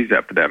diabetes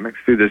epidemics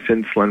through this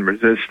insulin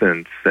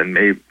resistance and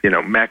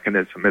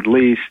mechanism at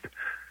least.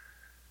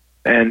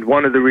 And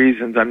one of the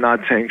reasons I'm not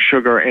saying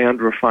sugar and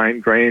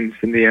refined grains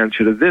in the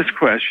answer to this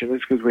question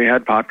is because we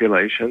had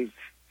populations,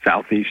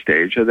 Southeast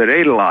Asia, that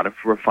ate a lot of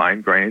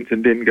refined grains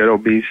and didn't get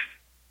obese,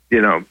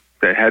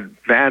 that had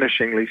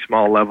vanishingly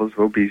small levels of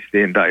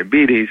obesity and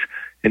diabetes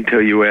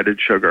until you added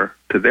sugar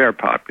to their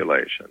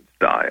population's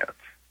diets.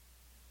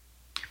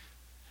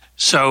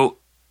 So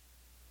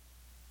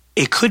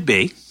it could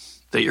be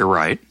that you're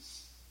right.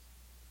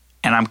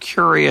 And I'm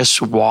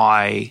curious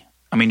why.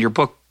 I mean, your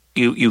book,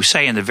 you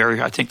say in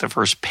the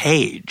first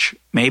page,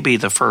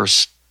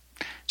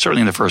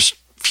 certainly in the first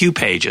few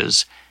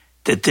pages,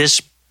 that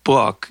this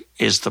book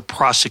is the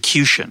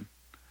prosecution.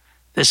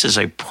 This is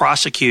a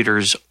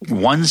prosecutor's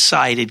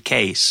one-sided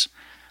case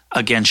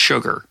against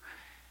sugar.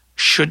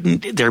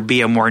 Shouldn't there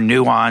be a more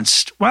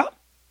nuanced, well,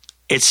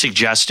 it's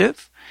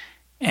suggestive.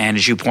 And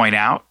as you point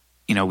out,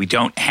 we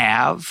don't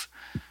have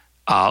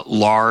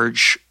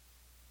large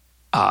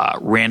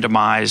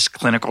randomized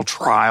clinical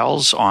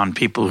trials on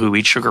people who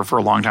eat sugar for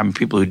a long time and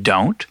people who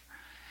don't.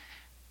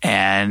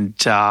 And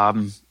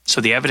so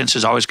the evidence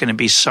is always going to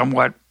be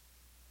somewhat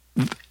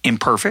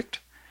imperfect.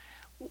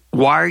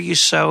 Why are you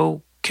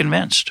so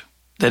convinced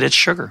that it's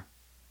sugar?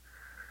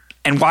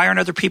 And why aren't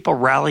other people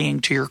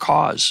rallying to your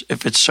cause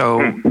if it's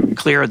so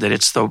clear that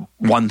it's the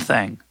one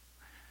thing?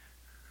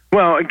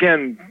 Well,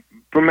 again,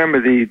 remember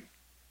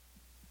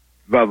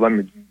let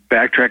me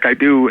backtrack. I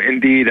do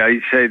indeed. I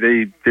say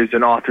there's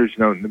an author's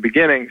note in the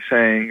beginning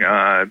saying,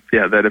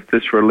 that if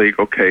this were a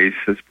legal case,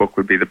 this book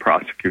would be the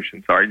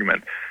prosecution's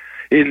argument.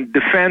 In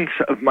defense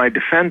of my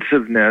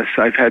defensiveness,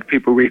 I've had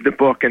people read the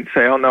book and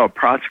say, "Oh no, a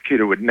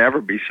prosecutor would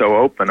never be so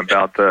open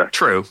about the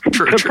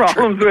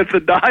problems with the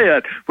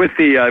diet, with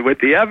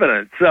the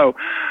evidence." So,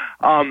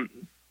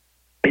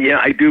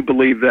 I do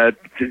believe that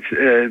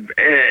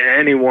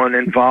anyone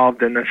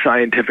involved in a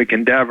scientific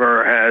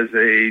endeavor has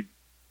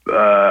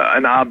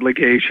an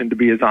obligation to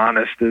be as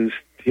honest as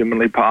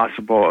humanly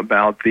possible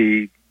about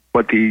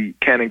what can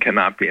and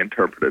cannot be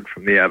interpreted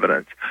from the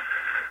evidence.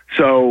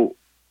 So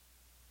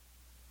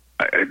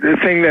the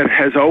thing that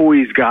has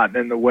always gotten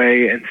in the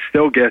way and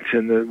still gets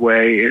in the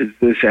way is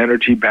this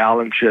energy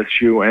balance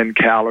issue, and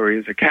calorie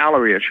is a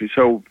calorie issue.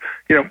 So,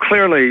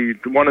 clearly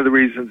one of the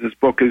reasons this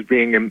book is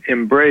being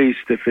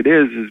embraced, if it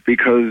is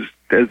because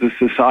as a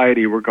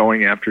society we're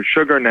going after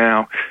sugar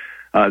now.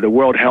 The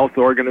World Health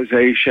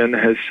Organization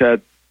has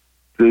set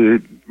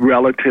the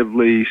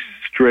relatively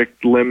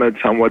strict limits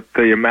on what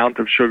the amount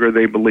of sugar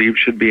they believe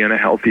should be in a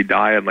healthy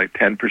diet, like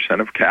 10%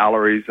 of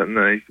calories, and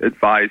they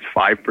advise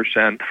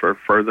 5% for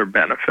further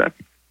benefit.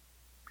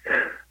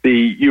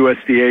 The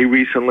USDA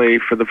recently,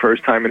 for the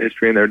first time in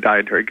history in their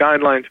dietary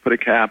guidelines, put a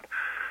cap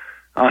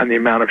on the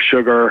amount of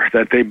sugar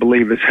that they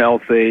believe is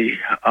healthy,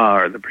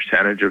 or the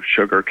percentage of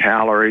sugar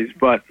calories,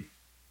 but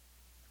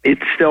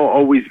it's still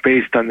always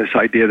based on this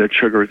idea that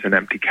sugar is an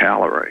empty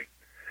calorie.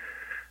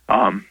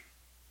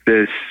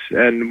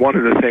 And one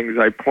of the things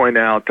I point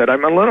out that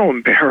I'm a little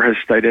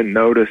embarrassed I didn't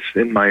notice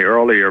in my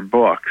earlier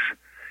books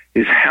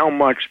is how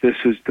much this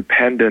is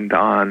dependent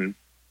on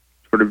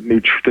sort of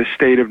the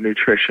state of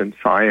nutrition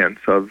science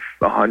of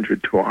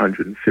 100 to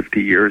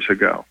 150 years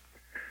ago.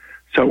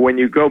 So when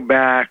you go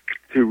back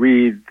to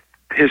read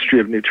history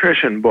of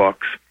nutrition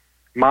books,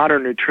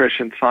 modern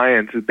nutrition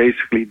science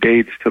basically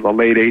dates to the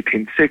late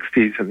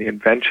 1860s and the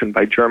invention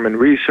by German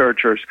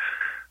researchers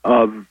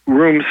of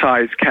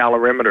room-sized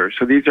calorimeters.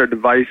 So these are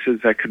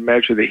devices that could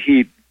measure the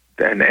heat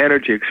and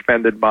energy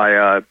expended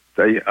by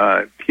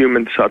a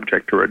human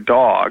subject or a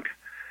dog.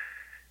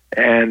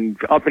 And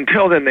up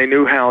until then, they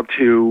knew how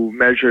to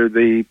measure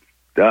the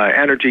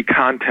energy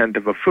content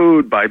of a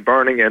food by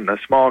burning it in a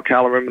small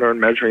calorimeter and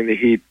measuring the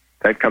heat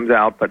that comes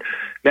out. But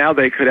now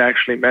they could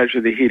actually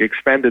measure the heat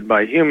expended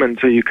by humans,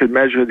 so you could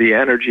measure the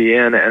energy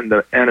in and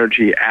the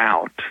energy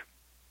out.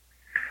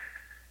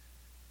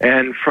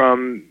 And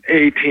from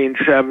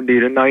 1870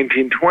 to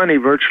 1920,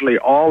 virtually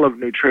all of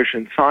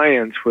nutrition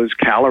science was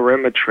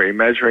calorimetry,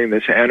 measuring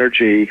this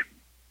energy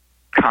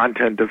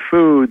content of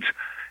foods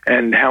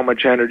and how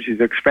much energy is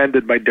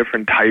expended by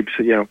different types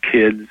of,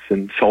 kids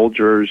and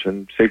soldiers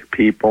and sick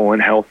people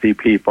and healthy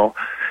people.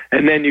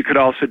 And then you could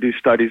also do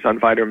studies on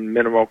vitamin and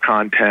mineral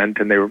content,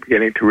 and they were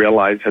beginning to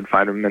realize that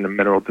vitamin and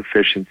mineral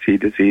deficiency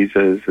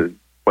diseases,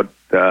 what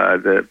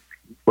the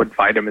what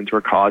vitamins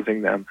were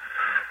causing them.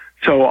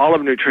 So all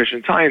of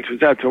nutrition science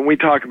was that. So when we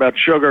talk about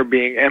sugar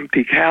being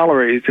empty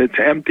calories, it's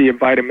empty of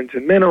vitamins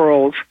and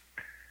minerals,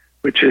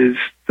 which is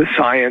the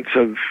science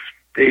of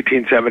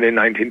 1870 and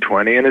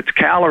 1920, and it's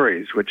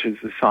calories, which is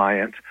the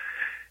science.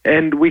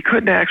 And we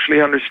couldn't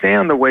actually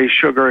understand the way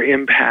sugar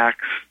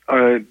impacts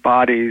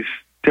bodies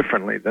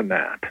differently than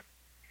that.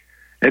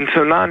 And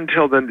so not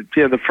until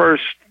the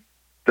first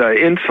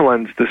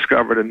insulin's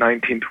discovered in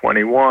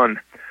 1921,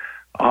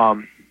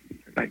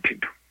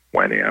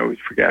 1920, I always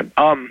forget,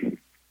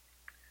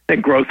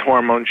 and growth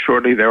hormones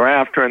shortly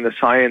thereafter, and the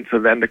science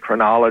of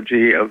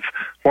endocrinology of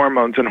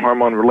hormones and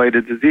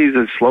hormone-related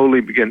diseases slowly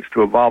begins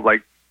to evolve.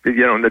 Like, in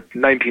the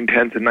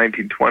 1910s and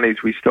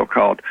 1920s, we still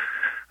called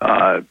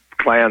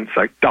glands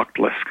like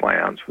ductless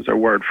glands was our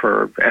word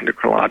for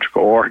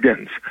endocrinological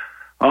organs.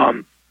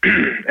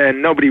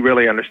 And nobody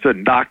really understood,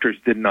 and doctors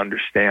didn't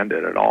understand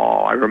it at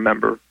all. I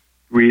remember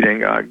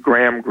reading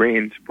Graham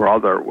Greene's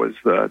brother was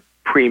the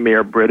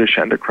premier British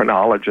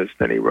endocrinologist,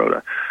 and he wrote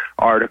an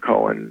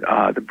article in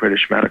the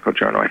British Medical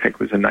Journal, I think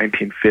it was in the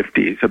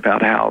 1950s,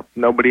 about how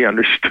nobody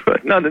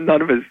understood. None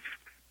of his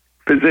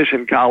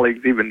physician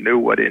colleagues even knew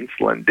what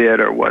insulin did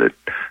or what it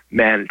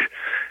meant,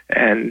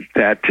 and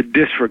that to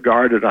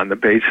disregard it on the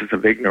basis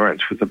of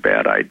ignorance was a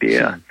bad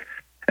idea.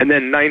 And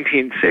then in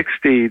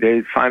 1960,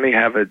 they finally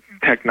have a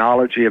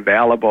technology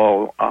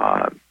available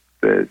called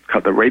the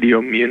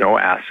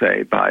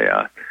radioimmunoassay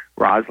by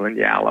Rosalind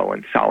Yallow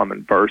and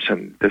Solomon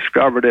Burson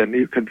discovered it, and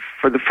you could,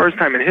 for the first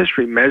time in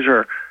history,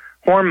 measure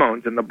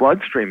hormones in the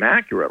bloodstream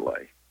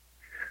accurately.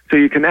 So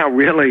you can now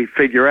really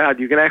figure out,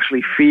 you can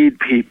actually feed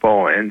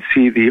people and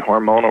see the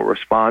hormonal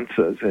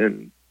responses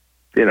in,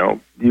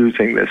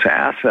 using this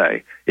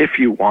assay if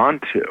you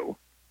want to.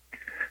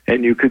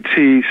 And you could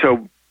see,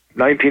 so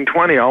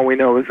 1920, all we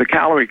know is the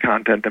calorie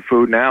content of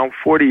food. Now,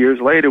 40 years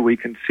later, we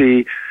can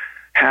see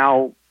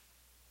how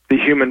the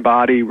human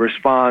body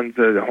responds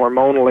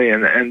hormonally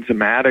and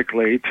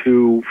enzymatically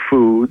to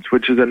foods,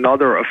 which is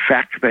another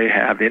effect they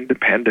have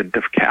independent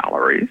of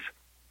calories.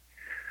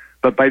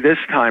 But by this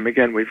time,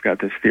 again, we've got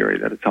this theory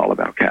that it's all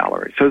about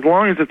calories. So as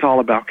long as it's all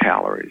about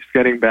calories,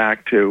 getting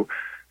back to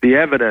the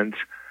evidence,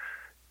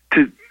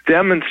 to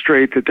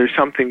demonstrate that there's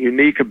something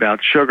unique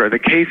about sugar, the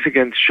case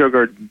against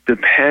sugar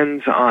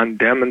depends on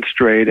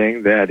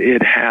demonstrating that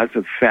it has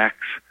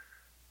effects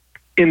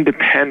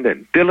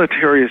independent,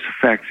 deleterious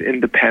effects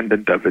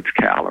independent of its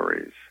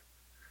calories.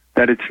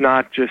 That it's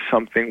not just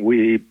something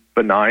we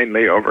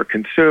benignly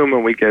overconsume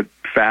and we get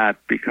fat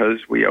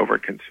because we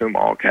overconsume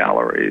all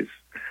calories.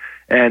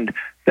 And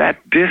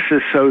that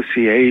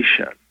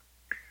disassociation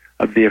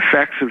of the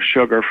effects of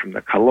sugar from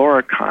the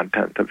caloric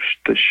content of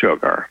the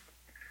sugar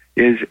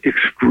is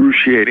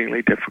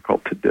excruciatingly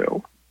difficult to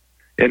do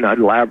in a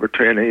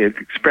laboratory, in an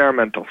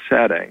experimental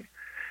setting.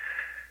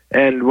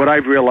 And what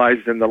I've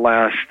realized in the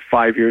last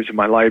 5 years of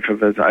my life,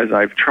 as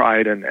I've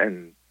tried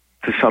and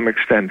to some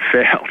extent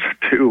failed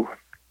to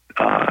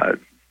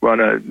run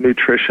a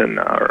nutrition,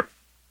 or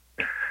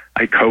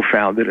I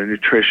co-founded a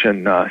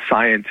nutrition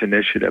science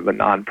initiative, a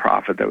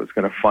nonprofit that was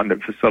going to fund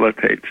and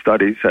facilitate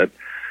studies that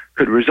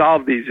could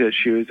resolve these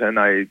issues. And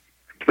I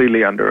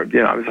completely I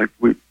was like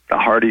the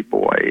hardy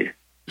boy,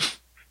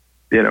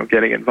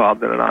 getting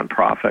involved in a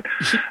nonprofit.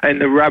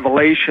 And the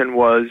revelation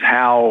was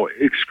how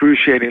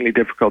excruciatingly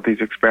difficult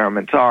these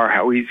experiments are,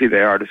 how easy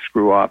they are to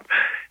screw up.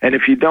 And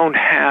if you don't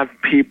have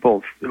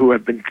people who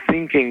have been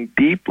thinking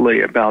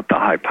deeply about the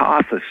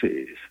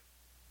hypotheses,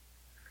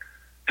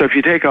 so if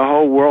you take a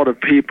whole world of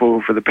people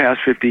who for the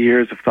past 50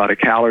 years have thought a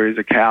calorie is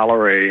a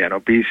calorie and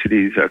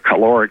obesity is a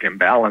caloric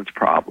imbalance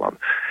problem,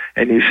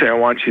 and you say, I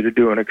want you to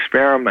do an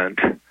experiment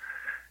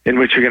in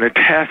which you're going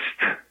to test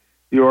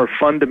your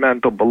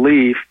fundamental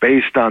belief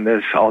based on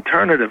this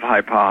alternative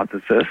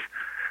hypothesis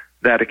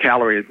that a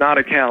calorie is not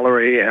a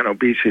calorie and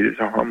obesity is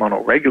a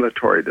hormonal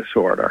regulatory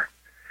disorder.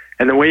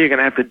 And the way you're going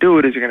to have to do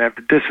it is you're going to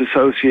have to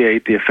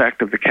disassociate the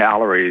effect of the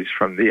calories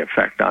from the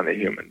effect on the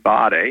human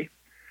body.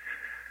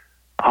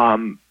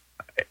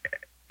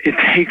 It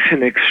takes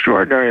an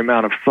extraordinary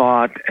amount of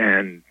thought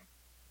and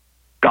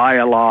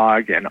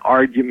dialogue and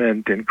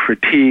argument and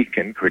critique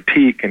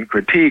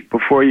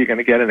before you're going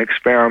to get an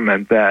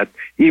experiment that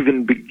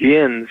even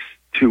begins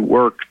to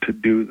work to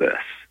do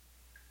this.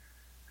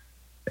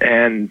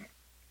 And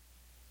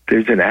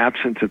there's an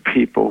absence of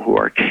people who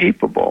are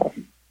capable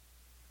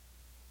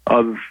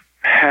of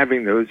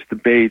having those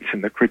debates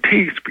and the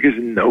critiques because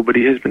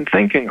nobody has been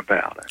thinking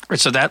about it. Right,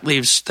 so that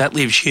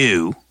leaves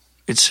you,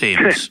 it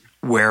seems, is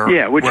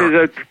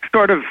a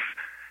sort of.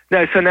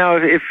 So now,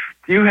 if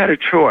you had a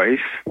choice,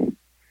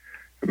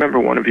 remember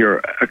one of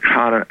your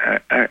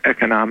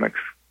economics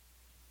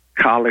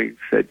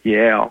colleagues at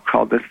Yale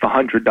called this the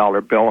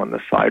 $100 bill on the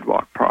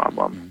sidewalk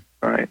problem,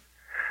 right?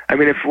 I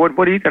mean,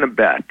 what are you going to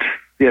bet?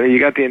 You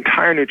got the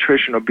entire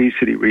nutrition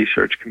obesity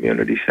research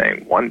community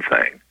saying one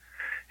thing,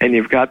 and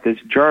you've got this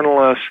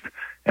journalist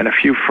and a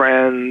few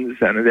friends,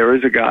 and there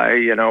is a guy,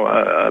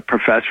 a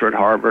professor at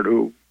Harvard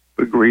who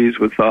agrees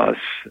with us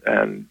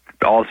and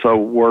also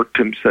worked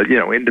and said,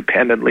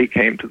 independently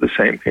came to the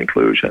same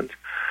conclusions.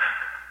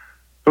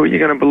 who are you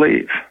going to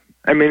believe?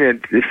 I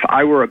mean, if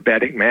I were a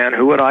betting man,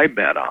 who would I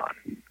bet on?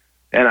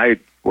 And I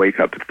wake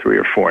up at 3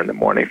 or 4 in the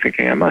morning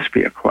thinking, I must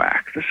be a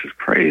quack. This is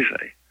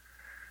crazy.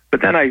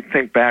 But then I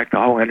think back the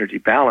whole energy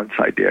balance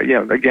idea.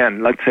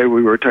 Again, let's say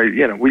we were talking,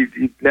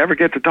 you never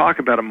get to talk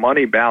about a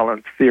money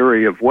balance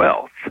theory of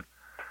wealth.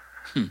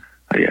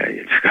 Yeah,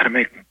 you just got to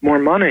make more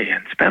money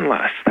and spend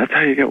less. That's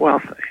how you get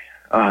wealthy.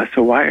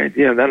 So why,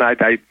 then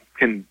I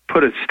can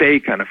put a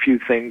stake on a few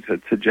things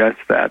that suggest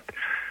that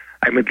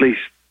I'm at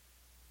least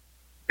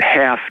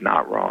half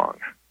not wrong.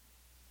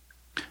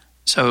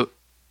 So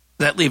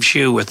that leaves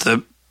you with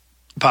the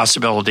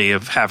possibility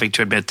of having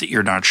to admit that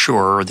you're not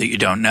sure or that you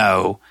don't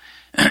know.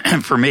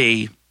 For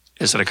me,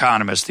 as an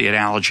economist, the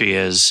analogy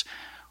is,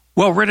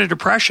 well, we're in a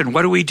depression.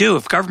 What do we do?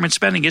 If government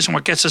spending isn't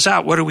what gets us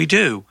out, what do we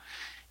do?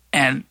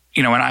 And,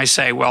 when I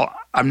say, well,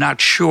 I'm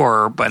not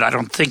sure, but I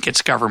don't think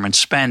it's government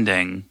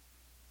spending,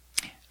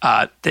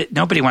 that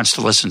nobody wants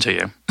to listen to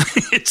you.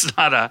 It's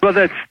not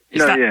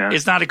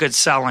a good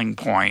selling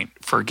point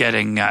for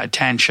getting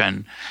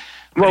attention.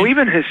 Well,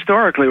 even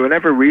historically,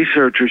 whenever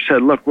researchers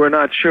said, look, we're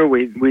not sure,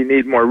 we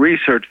need more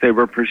research, they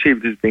were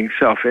perceived as being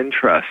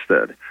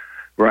self-interested,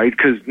 right?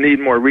 Because need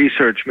more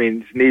research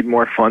means need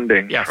more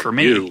funding for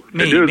me, to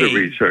do the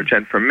research.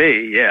 And for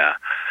me,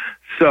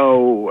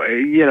 So,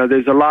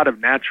 there's a lot of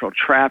natural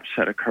traps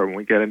that occur when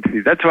we get into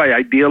these. That's why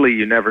ideally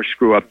you never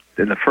screw up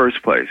in the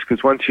first place,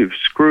 because once you've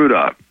screwed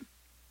up,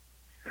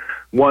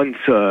 once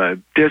a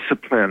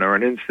discipline or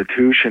an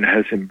institution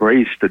has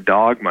embraced a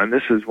dogma, and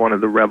this is one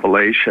of the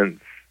revelations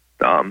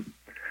that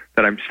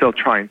I'm still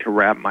trying to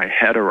wrap my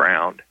head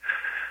around,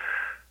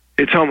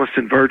 it's almost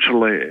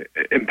virtually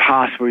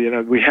impossible.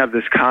 We have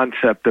this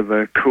concept of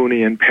a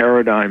Kuhnian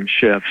paradigm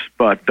shifts,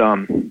 but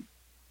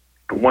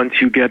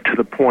once you get to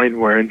the point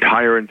where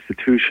entire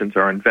institutions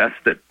are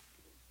invested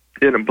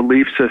in a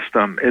belief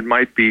system, it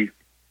might be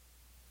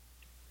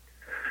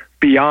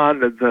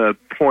beyond the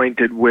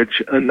point at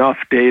which enough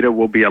data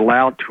will be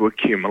allowed to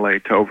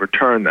accumulate to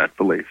overturn that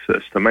belief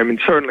system. I mean,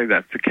 certainly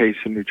that's the case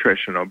in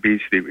nutrition and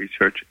obesity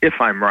research, if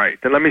I'm right.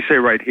 And let me say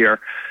right here,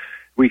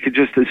 we could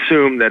just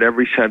assume that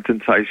every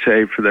sentence I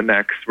say for the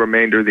next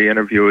remainder of the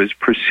interview is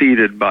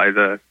preceded by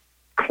the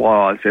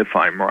clause, if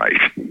I'm right.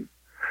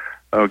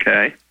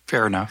 Okay?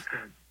 Fair enough.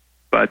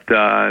 But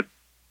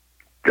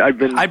I've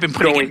been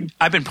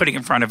putting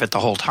in front of it the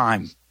whole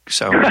time.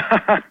 So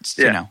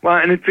well,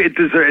 and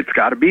it's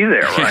got to be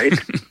there, right?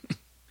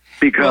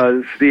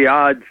 Because the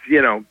odds,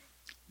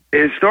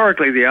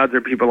 historically, the odds are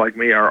people like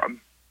me are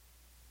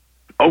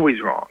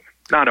always wrong.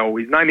 Not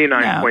always,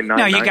 99.999%.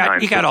 No,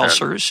 you got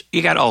ulcers.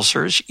 You got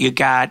ulcers. You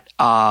got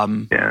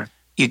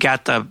You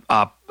got the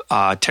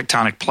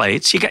tectonic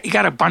plates. You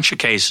got a bunch of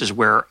cases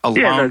where a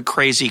lone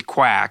crazy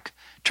quack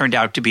turned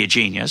out to be a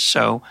genius.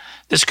 So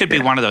this could be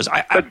one of those.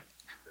 But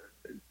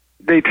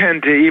they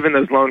tend to, even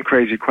those lone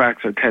crazy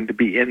quacks tend to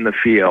be in the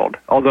field.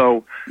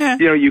 Although,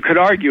 you could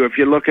argue if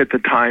you look at the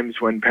times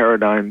when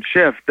paradigms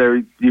shift,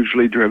 they're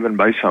usually driven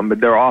by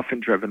but they're often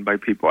driven by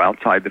people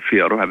outside the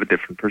field who have a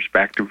different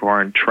perspective or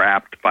are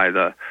entrapped by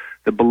the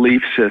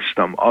belief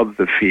system of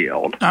the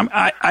field.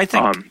 I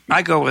think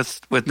I go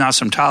with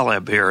Nassim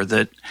Taleb here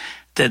that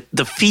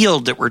the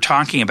field that we're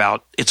talking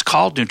about, it's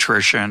called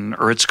nutrition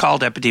or it's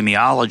called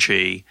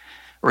epidemiology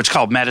or it's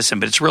called medicine,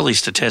 but it's really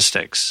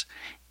statistics.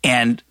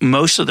 And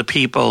most of the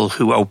people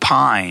who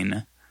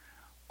opine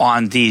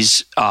on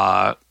these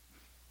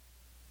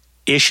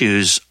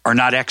issues are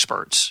not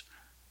experts.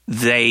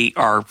 They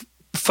are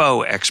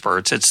faux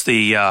experts. It's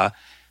the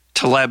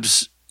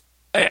Taleb's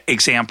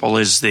example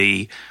is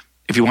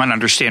if you want to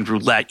understand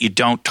roulette, you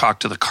don't talk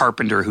to the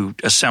carpenter who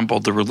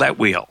assembled the roulette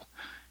wheel.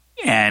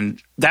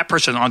 And that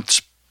person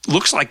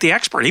looks like the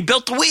expert. He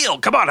built the wheel.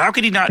 Come on, how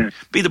could he not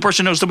be the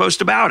person who knows the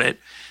most about it?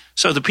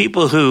 So the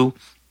people who,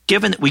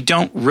 given that we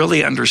don't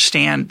really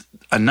understand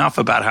enough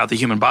about how the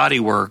human body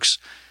works,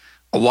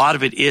 a lot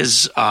of it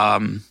is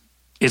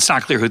it's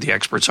not clear who the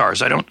experts are.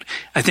 So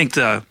I think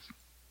the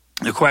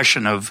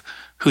question of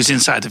who's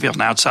inside the field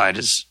and outside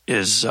is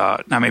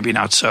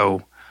not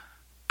so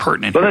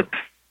pertinent. Well,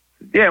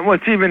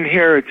 it's even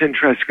here, it's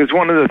interesting because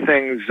one of the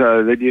things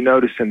that you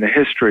notice in the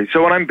history,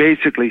 so what I'm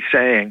basically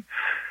saying,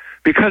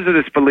 because of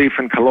this belief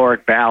in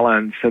caloric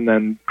balance and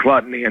then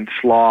gluttony and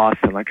sloth,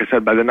 and like I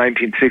said, by the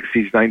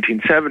 1960s,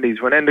 1970s,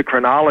 when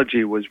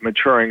endocrinology was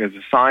maturing as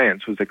a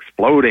science, was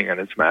exploding in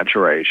its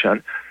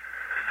maturation,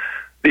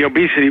 the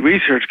obesity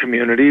research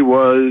community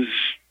was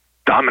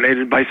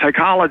dominated by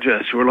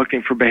psychologists who were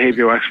looking for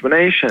behavioral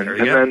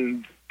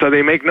explanations. So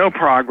they make no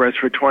progress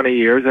for 20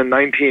 years. In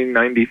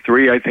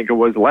 1993, I think it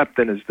was,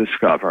 leptin is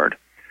discovered.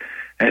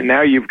 And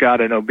now you've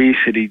got an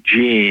obesity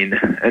gene,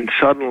 and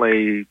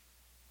suddenly,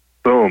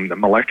 boom, the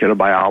molecular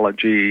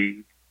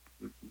biology,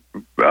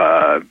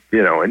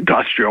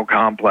 industrial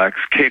complex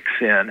kicks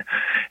in,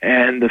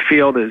 and the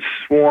field is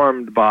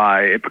swarmed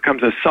it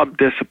becomes a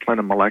subdiscipline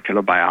of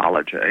molecular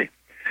biology.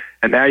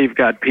 And now you've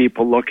got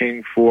people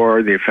looking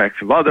for the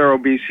effects of other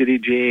obesity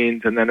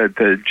genes, and then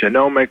the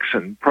genomics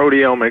and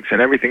proteomics and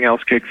everything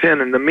else kicks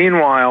in. In the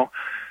meanwhile,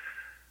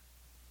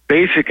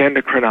 basic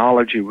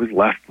endocrinology was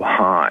left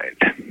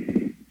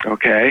behind.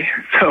 Okay?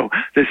 So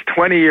this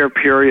 20-year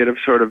period of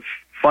sort of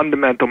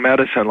fundamental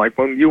medicine, like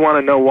when you want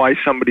to know why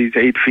somebody's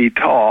 8 feet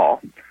tall,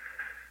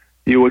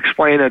 you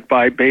explain it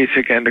by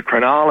basic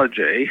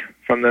endocrinology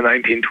from the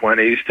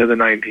 1920s to the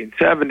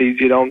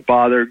 1970s. You don't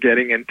bother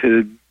getting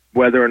into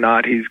whether or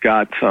not he's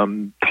got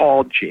some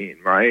tall gene,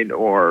 right,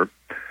 or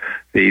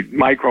the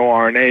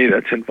microRNA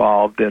that's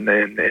involved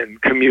in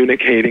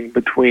communicating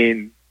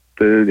between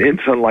the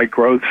insulin-like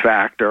growth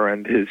factor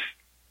and his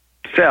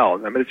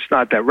cells. I mean, it's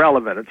not that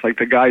relevant. It's like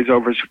the guy's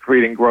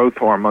over-secreting growth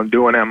hormone,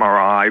 do an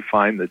MRI,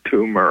 find the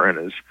tumor in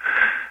his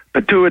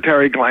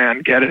pituitary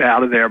gland, get it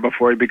out of there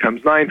before he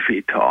becomes 9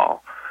 feet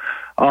tall.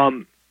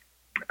 And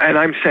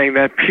I'm saying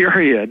that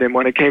period, and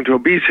when it came to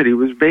obesity,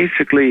 was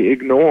basically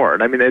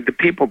ignored. I mean, the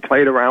people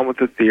played around with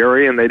the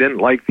theory, and they didn't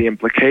like the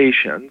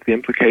implications. The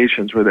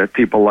implications were that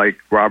people like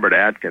Robert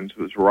Atkins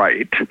was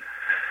right.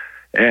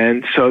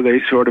 And so they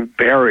sort of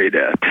buried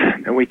it.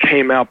 And we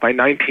came out by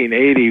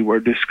 1980, we're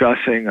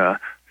discussing a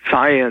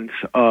science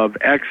of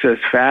excess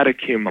fat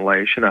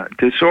accumulation, a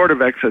disorder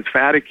of excess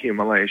fat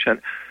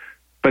accumulation,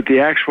 but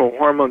the actual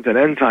hormones and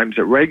enzymes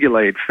that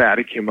regulate fat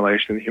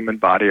accumulation in the human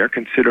body are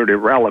considered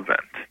irrelevant,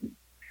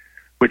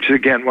 which is,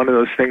 again, one of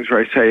those things where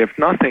I say, if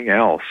nothing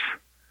else,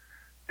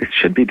 it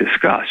should be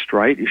discussed,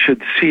 right? You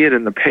should see it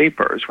in the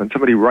papers. When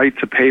somebody writes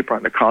a paper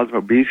on the cause of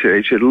obesity,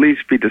 they should at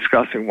least be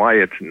discussing why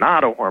it's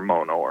not a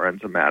hormonal or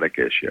enzymatic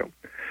issue.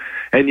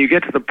 And you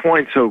get to the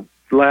point, so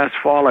last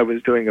fall I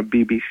was doing a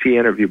BBC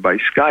interview by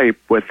Skype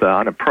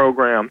on a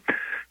program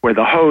where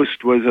the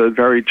host was a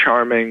very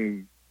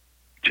charming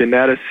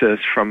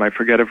geneticist from, I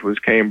forget if it was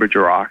Cambridge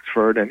or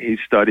Oxford, and he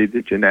studied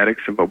the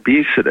genetics of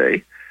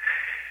obesity.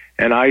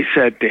 And I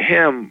said to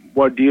him,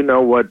 "What do you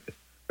know what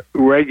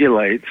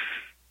regulates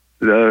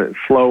the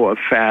flow of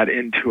fat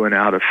into and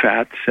out of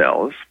fat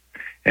cells?"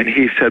 And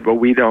he said, "Well,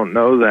 we don't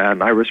know that."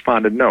 And I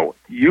responded, "No,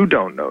 you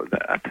don't know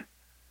that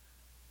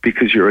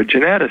because you're a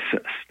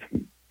geneticist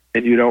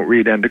and you don't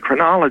read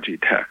endocrinology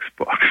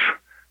textbooks."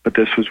 But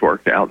this was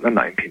worked out in the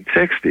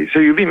 1960s. So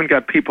you've even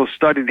got people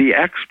study the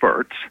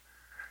experts.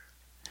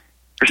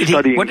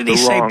 What did he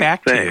say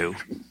back to you?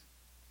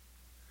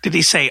 Did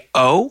he say,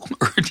 "Oh,"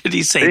 or did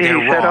he say they're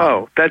wrong? He said,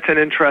 "Oh, that's an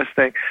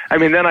interesting." I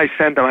mean, then I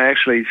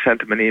actually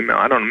sent him an email.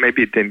 I don't know,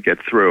 maybe it didn't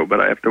get through, but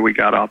after we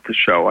got off the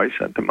show, I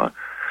sent him a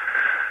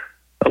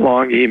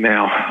long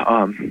email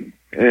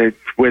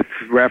with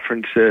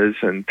references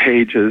and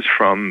pages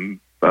from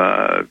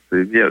the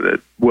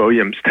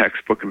Williams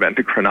textbook of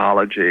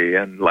endocrinology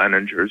and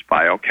Leninger's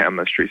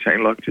biochemistry,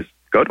 saying, "Look, just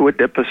go to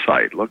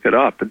adipocyte, look it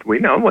up, and we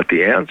know what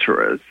the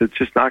answer is. It's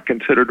just not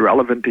considered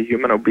relevant to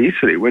human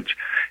obesity," which,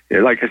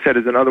 like I said,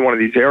 is another one of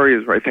these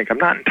areas where I think I'm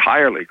not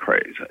entirely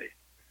crazy.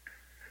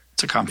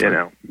 It's a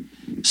comfort.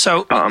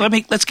 So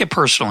let's get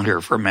personal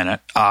here for a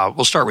minute.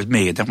 We'll start with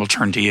me, and then we'll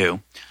turn to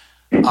you.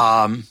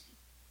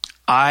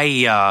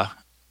 I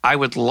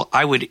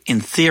would, in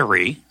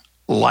theory,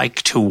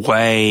 like to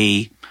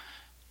weigh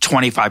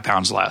 25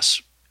 pounds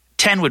less.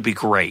 10 would be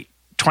great.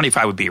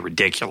 25 would be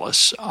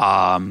ridiculous.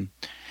 I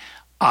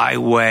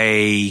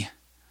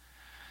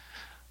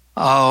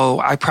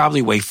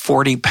probably weigh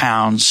 40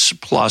 pounds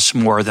plus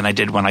more than I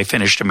did when I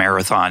finished a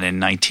marathon in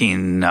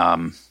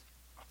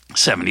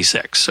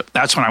 1976. So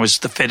that's when I was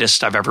the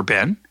fittest I've ever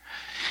been.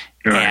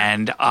 Right.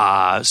 And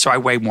so I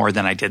weigh more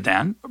than I did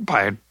then.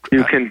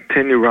 You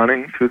continue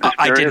running through this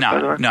period? I did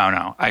not.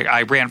 No.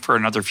 I ran for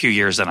another few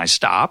years, then I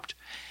stopped.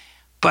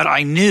 But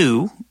I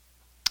knew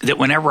that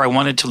whenever I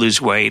wanted to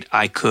lose weight,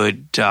 I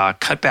could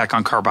cut back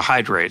on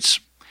carbohydrates,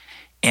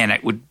 and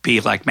it would be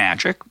like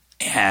magic.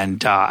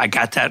 And I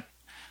got that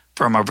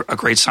from a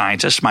great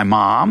scientist, my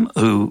mom,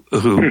 who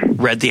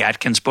read the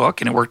Atkins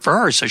book, and it worked for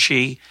her. So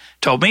she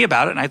told me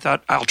about it, and I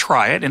thought, I'll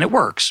try it, and it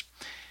works.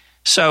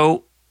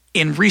 So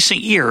in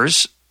recent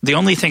years, the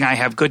only thing I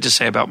have good to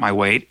say about my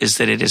weight is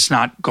that it has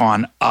not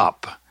gone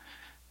up.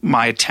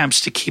 My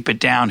attempts to keep it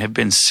down have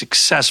been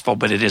successful,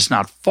 but it has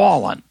not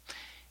fallen.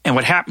 And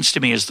what happens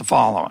to me is the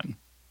following.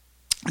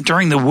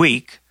 During the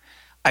week,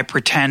 I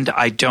pretend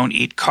I don't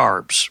eat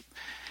carbs.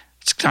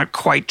 It's not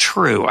quite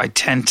true. I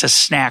tend to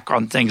snack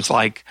on things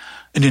like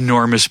an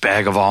enormous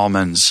bag of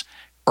almonds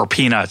or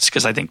peanuts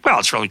because I think, well,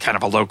 it's really kind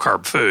of a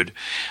low-carb food.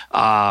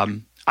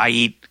 I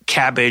eat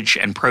cabbage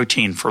and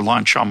protein for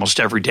lunch almost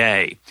every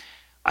day.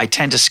 I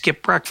tend to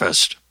skip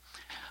breakfast.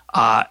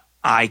 I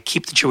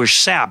keep the Jewish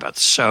Sabbath.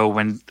 So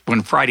when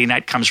Friday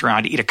night comes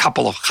around, I eat a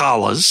couple of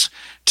challahs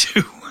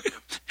to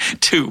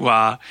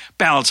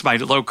balance my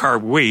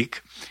low-carb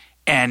week.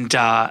 And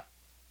that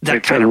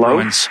kind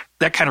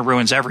of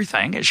ruins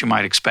everything, as you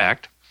might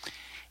expect.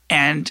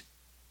 And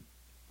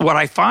what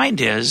I find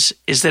is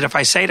that if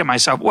I say to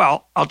myself,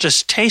 well, I'll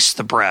just taste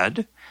the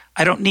bread.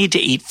 I don't need to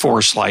eat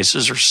 4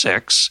 slices or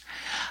 6.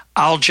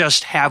 I'll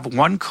just have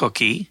 1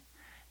 cookie,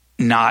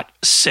 not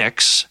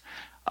 6,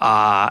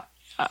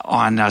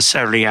 on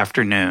Saturday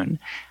afternoon.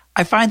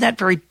 I find that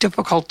very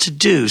difficult to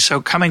do.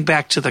 So coming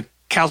back to the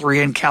calorie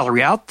in,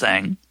 calorie out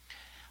thing,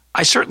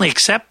 I certainly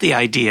accept the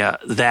idea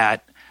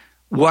that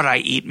what I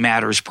eat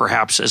matters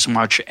perhaps as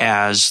much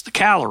as the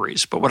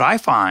calories. But what I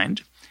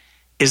find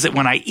is that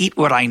when I eat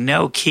what I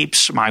know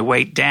keeps my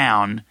weight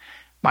down,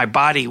 my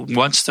body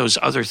wants those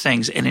other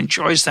things and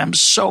enjoys them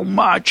so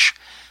much.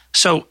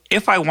 So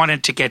if I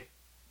wanted to get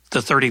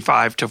the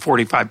 35 to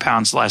 45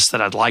 pounds less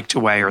that I'd like to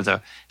weigh, or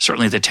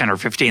certainly the 10 or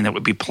 15 that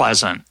would be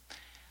pleasant,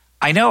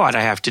 I know what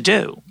I have to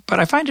do, but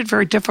I find it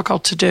very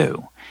difficult to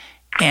do.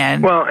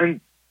 And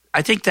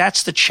I think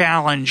that's the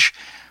challenge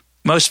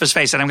most of us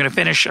face. And I'm going to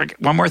finish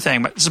one more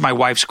thing. This is my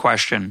wife's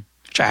question,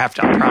 which I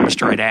promised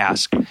her I'd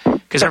ask.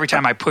 Because every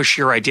time I push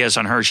your ideas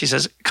on her, she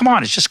says, come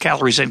on, it's just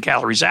calories in,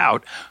 calories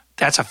out.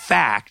 That's a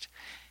fact.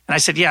 And I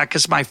said, yeah,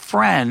 because my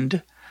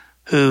friend,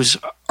 who's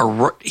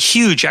a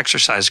huge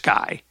exercise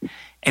guy,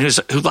 and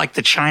who liked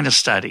the China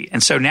study,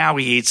 and so now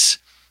he's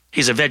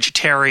a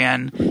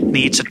vegetarian, and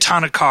he eats a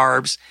ton of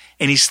carbs,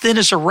 and he's thin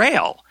as a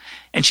rail.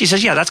 And she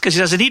says, yeah, that's because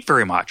he doesn't eat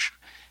very much.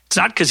 It's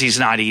not because he's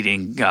not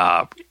eating,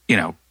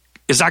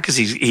 it's not because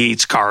he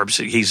eats carbs.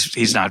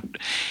 He's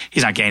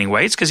not gaining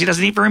weight. It's because he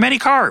doesn't eat very many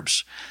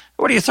carbs.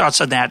 What are your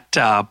thoughts on that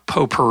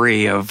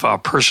potpourri of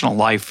personal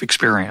life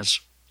experience?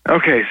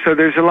 Okay, so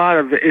there's a lot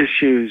of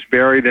issues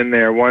buried in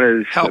there. One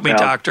is help me,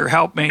 doctor,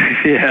 help me.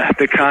 Yeah,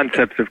 the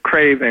concepts of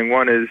craving.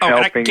 One is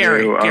helping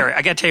Gary, you. Gary,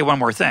 I got to tell you one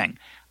more thing.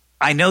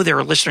 I know there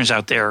are listeners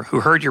out there who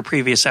heard your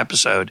previous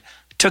episode,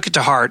 took it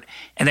to heart,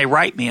 and they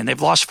write me, and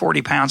they've lost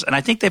 40 pounds, and I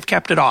think they've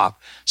kept it off.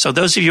 So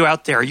those of you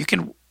out there, you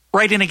can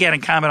write in again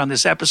and comment on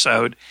this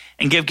episode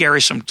and give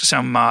Gary some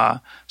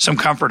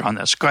comfort on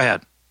this. Go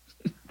ahead.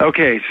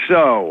 Okay,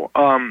 so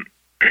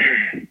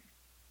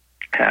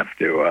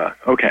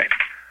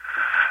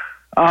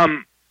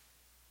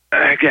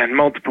again,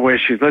 multiple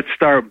issues. Let's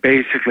start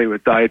basically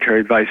with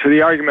dietary advice. So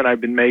the argument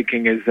I've been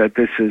making is that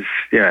this is,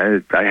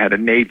 I had a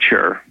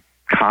Nature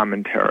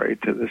commentary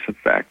to this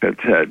effect that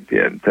said,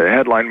 the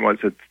headline was,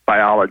 it's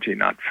biology,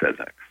 not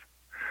physics.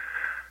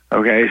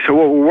 Okay, so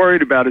what we're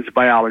worried about is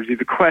biology.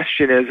 The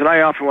question is, and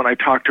I often, when I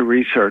talk to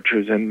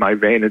researchers in my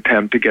vain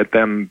attempt to get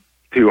them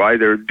to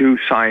either do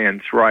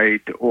science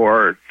right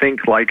or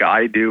think like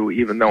I do,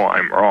 even though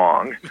I'm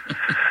wrong,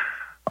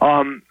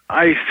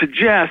 I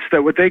suggest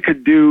that what they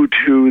could do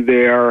to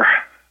their,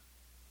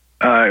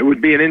 it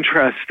would be an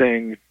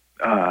interesting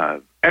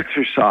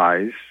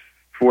exercise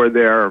for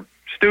their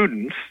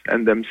students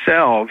and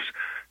themselves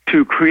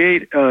to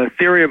create a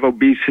theory of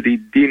obesity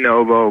de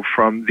novo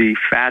from the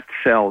fat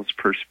cells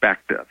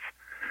perspective.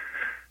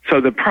 So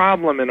the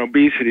problem in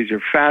obesity is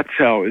your fat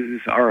cells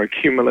are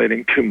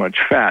accumulating too much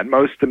fat.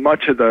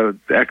 Much of the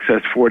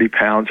excess 40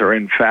 pounds are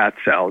in fat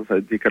cells.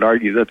 You could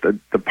argue that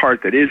the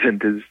part that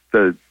isn't is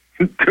the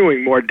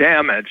doing more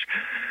damage.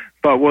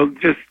 But we'll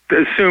just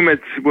assume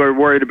we're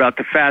worried about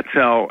the fat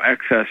cell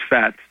excess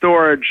fat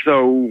storage.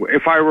 So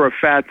if I were a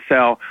fat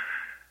cell,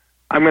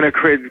 I'm going to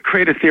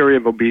create a theory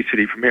of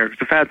obesity from here, because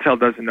the fat cell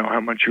doesn't know how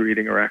much you're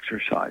eating or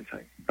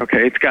exercising.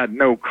 Okay, it's got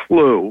no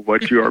clue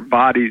what your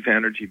body's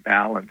energy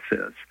balance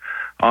is.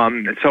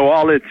 So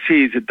all it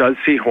sees, it does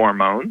see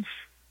hormones.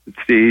 It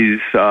sees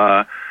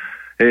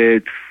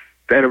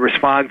then it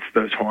responds to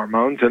those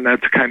hormones, and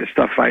that's the kind of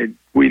stuff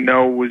we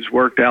know was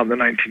worked out in the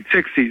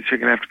 1960s. So you're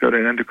going to have to go to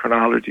an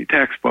endocrinology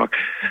textbook.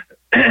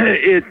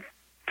 It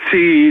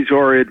sees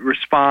or it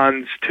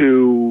responds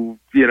to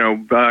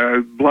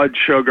blood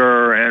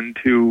sugar and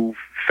to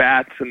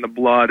fats in the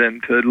blood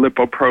and to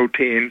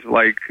lipoproteins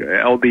like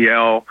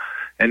LDL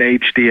and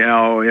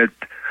HDL.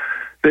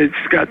 It's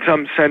got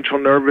some central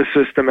nervous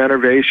system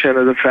innervation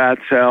of the fat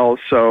cells,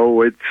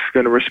 so it's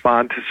going to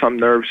respond to some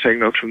nerve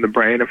signals from the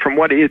brain. And from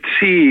what it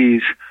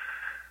sees,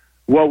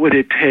 what would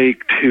it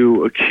take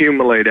to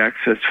accumulate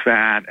excess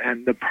fat?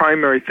 And the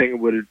primary thing it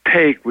would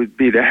take would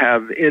be to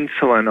have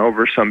insulin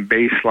over some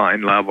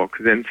baseline level,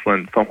 because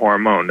insulin's the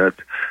hormone that's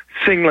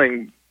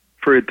signaling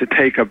for it to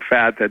take up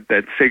fat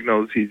that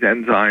signals these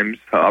enzymes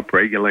to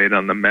upregulate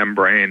on the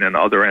membrane and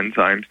other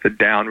enzymes to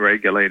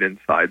downregulate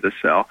inside the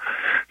cell.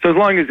 So as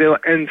long as the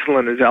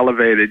insulin is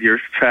elevated, your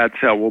fat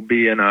cell will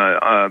be in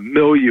a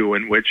milieu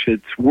in which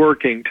it's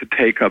working to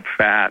take up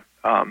fat,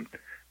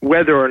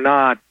 whether or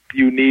not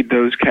you need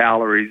those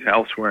calories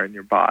elsewhere in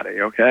your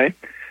body, okay?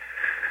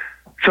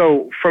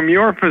 So from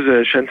your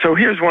position, so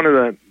here's one of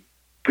the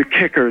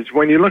kickers.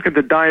 When you look at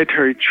the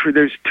dietary,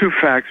 there's two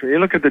facts. When you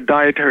look at the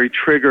dietary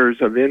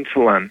triggers of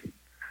insulin,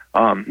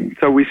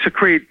 so we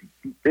secrete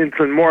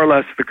insulin more or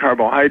less to the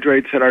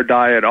carbohydrates in our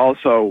diet,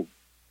 also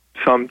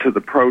some to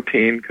the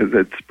protein because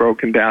it's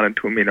broken down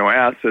into amino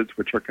acids,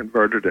 which are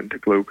converted into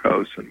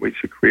glucose, and we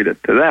secrete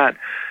it to that.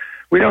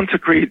 We don't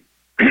secrete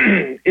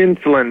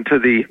insulin to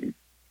the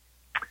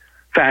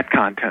fat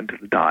content of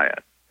the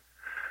diet.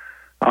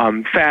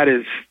 Fat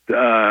is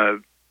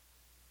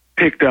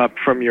picked up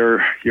from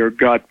your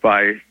gut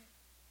by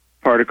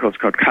particles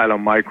called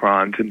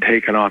chylomicrons and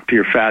taken off to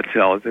your fat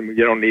cells, and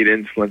you don't need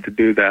insulin to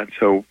do that,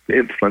 so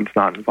insulin's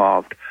not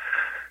involved.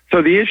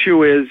 So the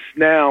issue is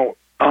now,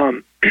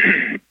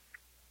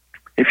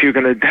 if you're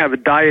going to have a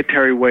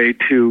dietary way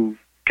to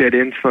get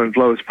insulin as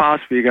low as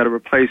possible, you got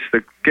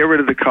to get rid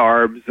of the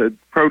carbs. The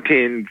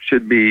protein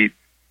should be,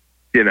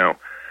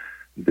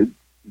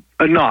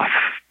 enough,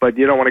 but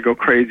you don't want to go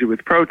crazy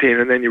with protein,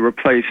 and then you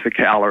replace the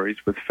calories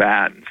with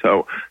fat. And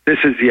so this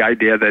is the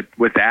idea that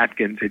with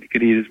Atkins, that you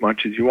could eat as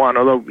much as you want,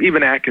 although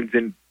even Atkins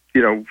didn't,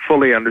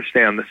 fully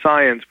understand the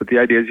science, but the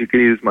idea is you could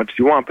eat as much as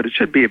you want, but it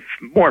should be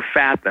more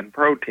fat than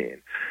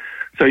protein.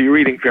 So you're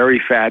eating very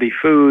fatty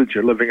foods,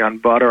 you're living on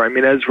butter. I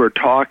mean, as we're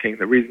talking,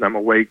 the reason I'm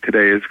awake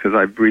today is because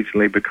I've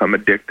recently become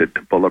addicted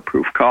to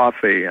Bulletproof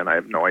coffee, and I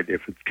have no idea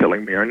if it's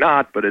killing me or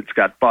not, but it's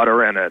got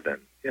butter in it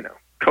and,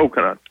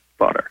 coconut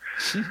butter.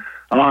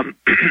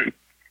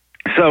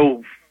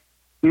 So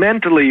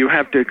mentally you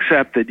have to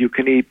accept that you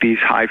can eat these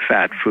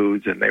high-fat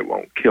foods and they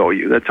won't kill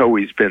you. That's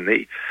always been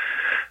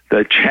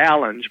the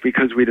challenge,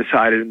 because we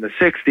decided in the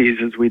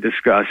 60s, as we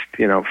discussed,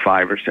 5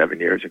 or 7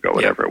 years ago,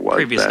 whatever it was.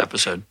 Previous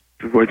episode.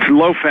 With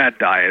low-fat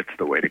diet's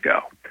the way to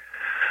go.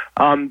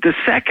 The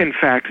second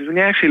fact is when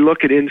you actually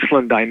look at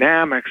insulin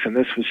dynamics, and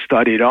this was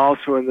studied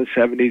also in the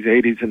 70s,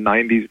 80s, and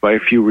 90s by a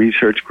few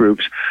research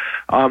groups,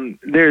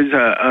 there's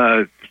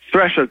a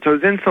threshold. So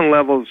as insulin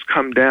levels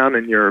come down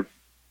in your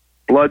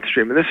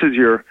bloodstream, and this is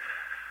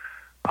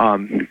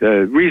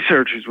the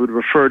researchers would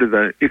refer to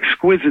the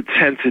exquisite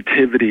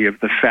sensitivity of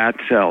the fat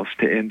cells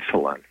to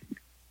insulin.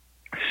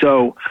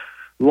 So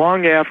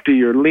long after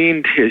your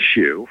lean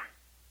tissue,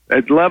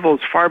 at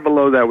levels far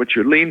below that which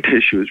your lean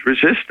tissue is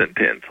resistant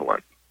to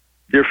insulin,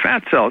 your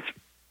fat cells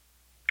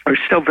are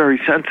still very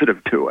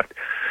sensitive to it.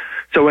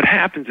 So what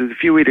happens is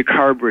if you eat a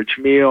carb-rich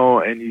meal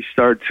and you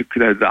start to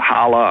the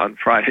challah on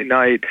Friday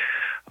night,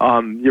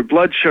 your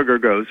blood sugar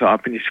goes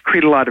up and you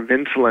secrete a lot of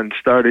insulin,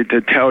 starting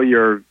to tell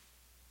your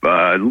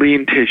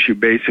lean tissue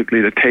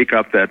basically to take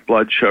up that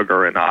blood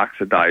sugar and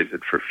oxidize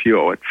it for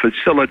fuel. It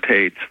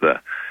facilitates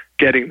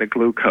getting the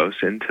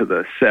glucose into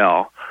the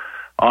cell.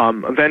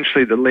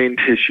 Eventually the lean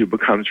tissue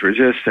becomes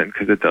resistant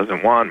because it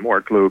doesn't want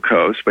more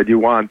glucose, but you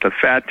want the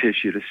fat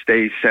tissue to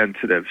stay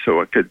sensitive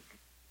so it could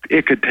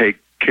take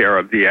care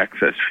of the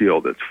excess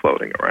fuel that's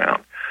floating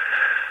around.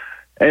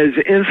 As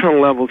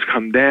insulin levels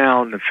come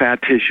down, the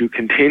fat tissue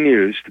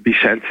continues to be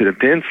sensitive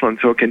to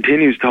insulin, so it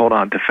continues to hold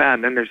on to fat,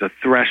 and then there's a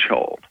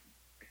threshold.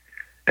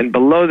 And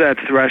below that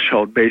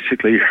threshold,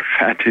 basically your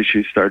fat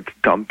tissue starts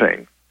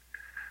dumping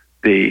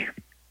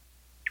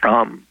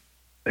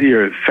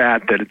your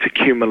fat that it's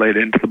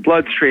accumulated into the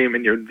bloodstream,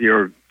 and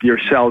your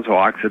cells will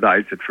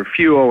oxidize it for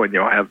fuel, and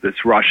you'll have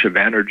this rush of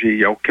energy.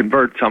 You'll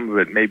convert some of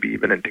it maybe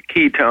even into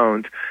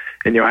ketones,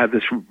 and you'll have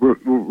this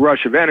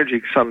rush of energy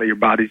because suddenly your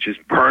body's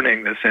just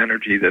burning this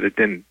energy that it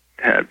didn't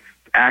have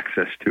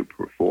access to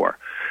before.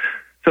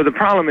 So the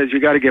problem is you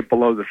got to get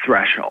below the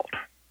threshold.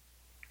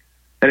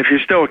 And if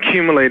you're still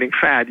accumulating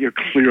fat, you're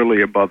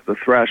clearly above the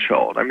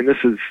threshold. I mean, this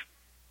is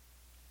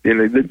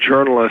the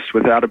journalist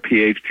without a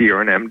PhD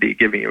or an MD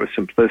giving you a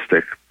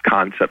simplistic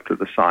concept of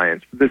the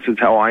science. This is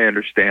how I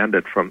understand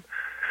it from,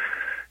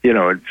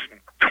 it's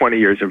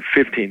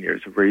 15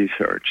 years of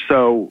research.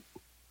 So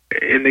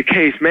in the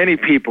case, many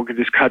people can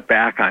just cut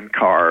back on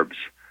carbs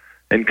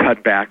and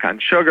cut back on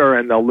sugar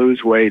and they'll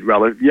lose weight.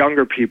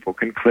 Younger people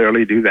can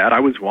clearly do that. I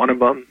was one of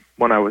them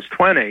when I was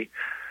 20,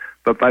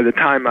 but by the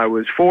time I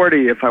was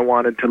 40, if I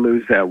wanted to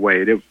lose that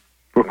weight, it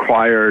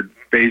required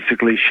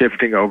basically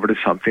shifting over to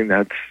something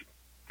that's,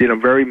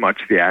 very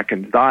much the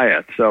Atkins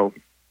diet. So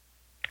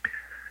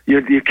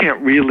you can't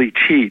really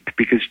cheat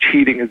because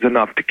cheating is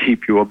enough to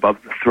keep you above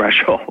the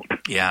threshold.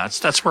 Yeah,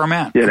 that's where I'm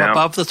at. I'm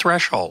above the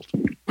threshold,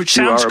 which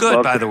sounds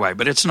good, by the way,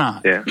 but it's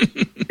not. Yeah.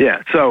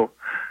 Yeah. So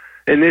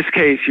in this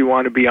case, you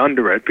want to be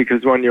under it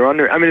because when you're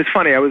under, I mean, it's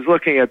funny. I was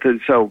looking at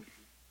this. So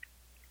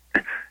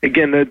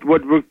again,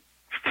 what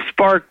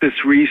sparked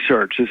this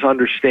research, this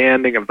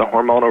understanding of the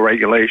hormonal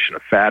regulation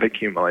of fat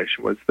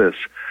accumulation was this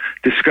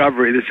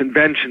discovery, this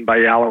invention by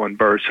Yalow and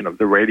Burson of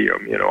the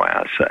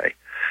radioimmunoassay.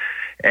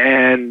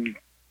 And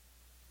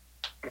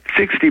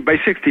by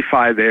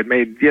 65, they had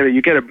made,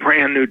 you get a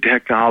brand new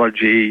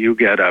technology, you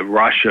get a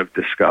rush of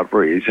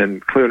discoveries,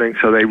 including,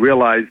 so they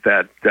realized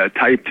that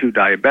type 2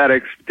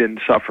 diabetics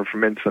didn't suffer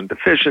from insulin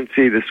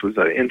deficiency. This was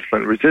an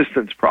insulin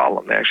resistance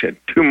problem. They actually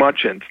had too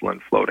much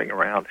insulin floating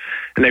around.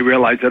 And they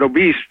realized that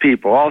obese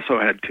people also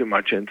had too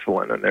much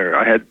insulin, and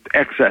had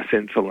excess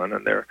insulin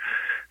in their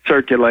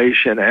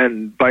circulation.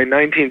 And by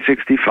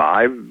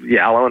 1965,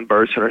 Yalow and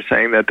Burson are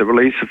saying that the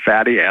release of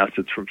fatty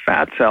acids from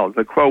fat cells,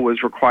 the quote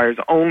was, requires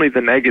only the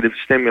negative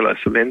stimulus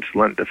of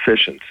insulin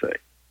deficiency.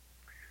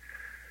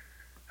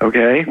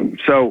 Okay?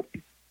 So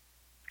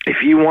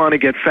if you want to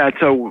get fat,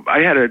 so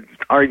I had an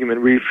argument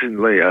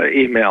recently, an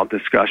email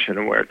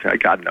discussion where I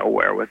got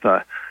nowhere with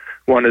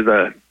one of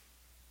the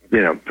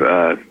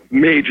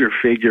major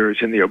figures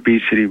in the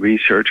obesity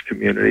research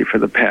community for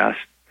the past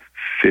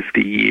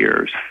 50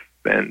 years.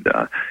 And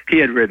he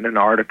had written an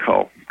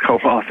article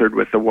co-authored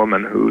with a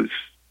woman whose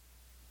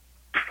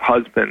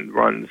husband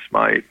runs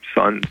my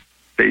son's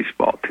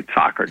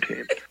soccer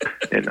team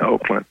in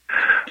Oakland.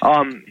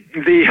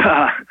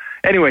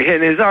 Anyway,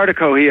 in his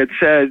article, he had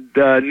said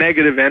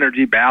negative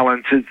energy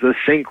balance is the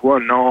sine qua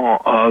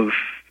non of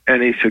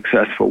any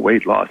successful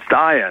weight loss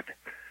diet.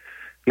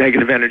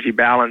 Negative energy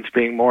balance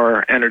being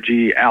more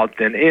energy out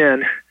than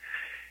in.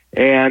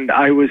 And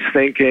I was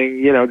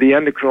thinking, the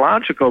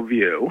endocrinological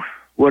view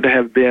would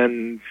have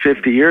been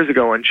 50 years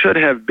ago and should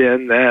have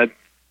been that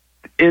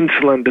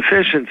insulin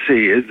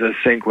deficiency is the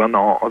sine qua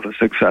non of a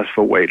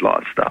successful weight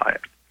loss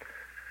diet.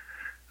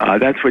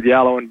 That's what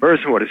Yalow and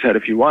Burson would have said.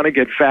 If you want to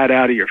get fat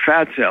out of your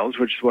fat cells,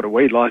 which is what a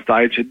weight loss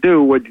diet should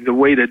do, the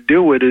way to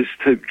do it is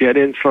to get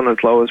insulin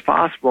as low as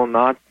possible.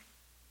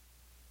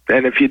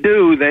 And if you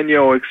do, then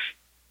you'll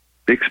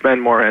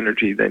expend more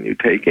energy than you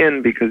take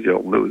in because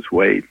you'll lose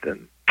weight.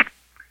 And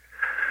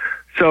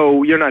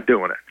so you're not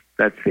doing it.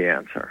 That's the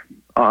answer.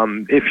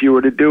 If you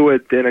were to do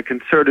it in a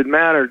concerted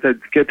manner to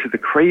get to the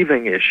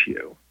craving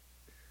issue,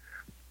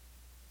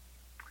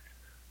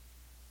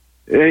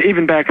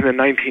 even back in the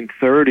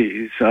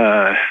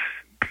 1930s,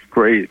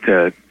 great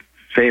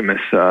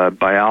famous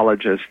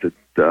biologist at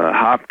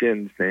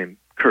Hopkins named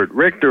Kurt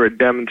Richter had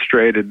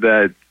demonstrated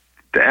that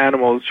the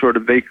animals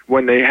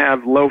when they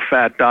have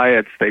low-fat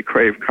diets, they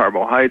crave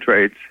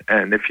carbohydrates,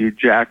 and if you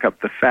jack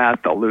up the fat,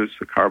 they'll lose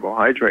the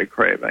carbohydrate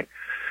craving.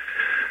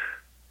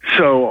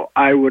 So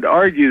I would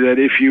argue that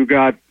if you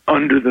got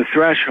under the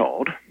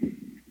threshold,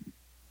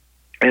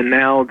 and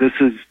now this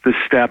is the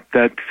step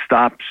that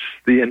stops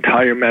the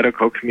entire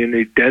medical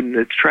community dead in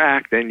its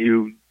track, then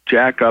you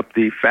jack up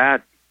the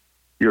fat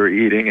you're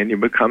eating and you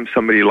become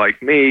somebody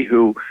like me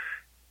who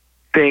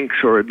thinks,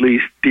 or at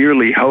least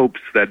dearly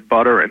hopes, that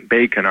butter and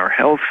bacon are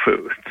health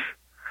foods.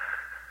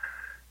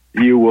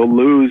 You will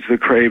lose the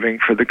craving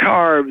for the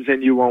carbs,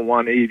 and you won't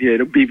want to eat it.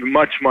 It'll be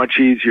much, much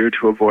easier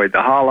to avoid the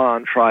challah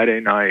on Friday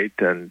night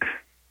and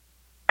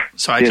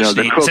so I just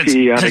the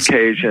cookie on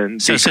occasion.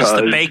 So since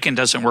the bacon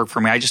doesn't work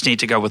for me, I just need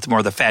to go with more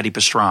of the fatty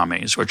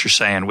pastrami, is what you're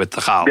saying with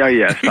the challah.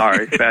 Yeah,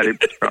 sorry, fatty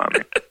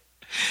pastrami.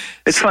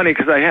 It's funny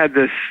because I had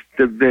there's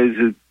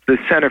the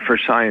Center for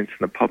Science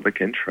and the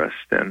Public Interest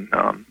in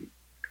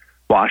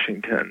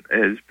Washington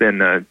has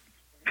been a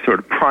sort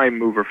of prime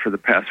mover for the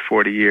past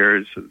 40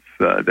 years of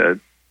the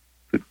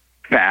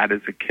fat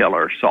is a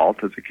killer,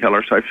 salt is a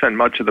killer. So I spent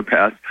much of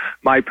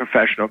my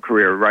professional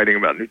career writing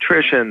about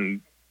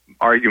nutrition,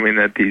 arguing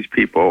that these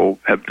people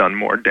have done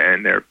more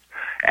in their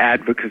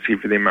advocacy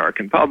for the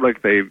American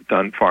public. They've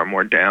done far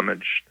more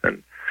damage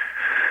than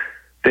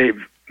they've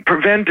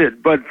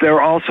prevented, but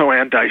they're also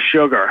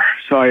anti-sugar.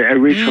 So I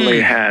recently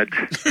had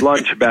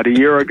lunch about a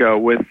year ago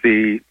with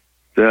the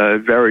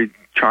very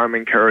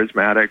charming,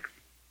 charismatic,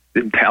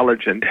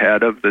 intelligent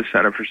head of the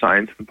Center for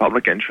Science and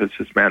Public Interest,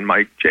 this man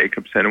Mike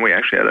Jacobson, and we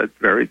actually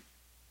had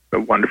a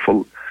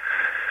wonderful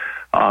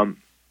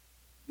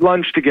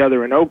lunch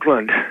together in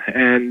Oakland.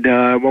 And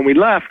when we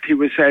left, he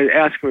was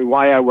asking me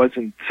why I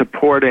wasn't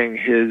supporting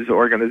his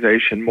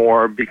organization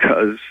more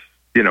because,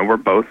 we're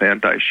both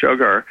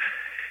anti-sugar,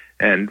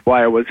 and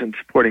why I wasn't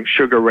supporting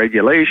sugar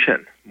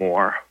regulation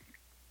more.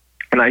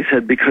 And I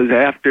said, because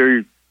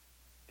after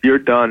you're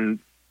done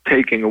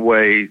taking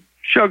away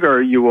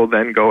sugar, you will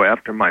then go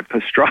after my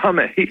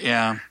pastrami.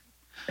 Yeah.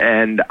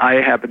 And I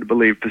happen to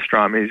believe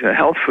pastrami is a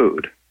health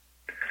food.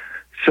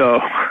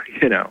 So,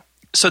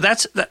 So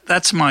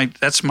that's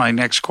my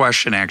next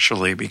question,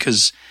 actually,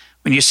 because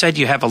when you said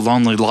you have a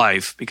lonely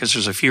life, because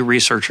there's a few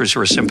researchers who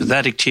are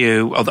sympathetic to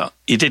you, although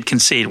you did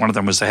concede one of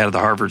them was the head of the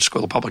Harvard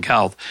School of Public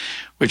Health,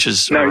 which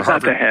is he's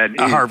not the head.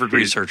 A Harvard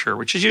researcher,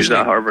 which is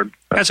usually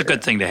that's a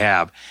good thing to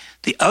have.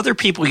 The other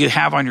people you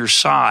have on your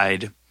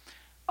side,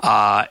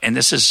 and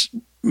this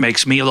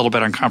makes me a little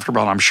bit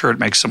uncomfortable, and I'm sure it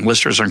makes some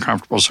listeners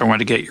uncomfortable, so I want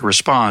to get your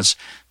response.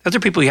 The other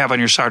people you have on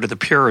your side are the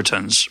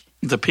Puritans,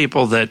 the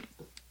people that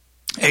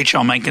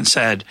H.L. Mencken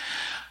said.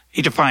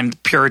 He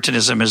defined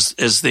Puritanism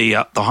as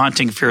the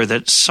haunting fear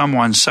that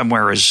someone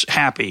somewhere is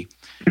happy.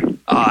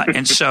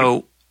 And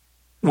so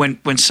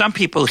when some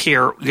people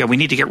hear, we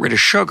need to get rid of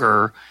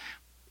sugar,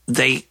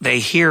 they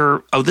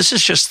hear, this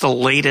is just the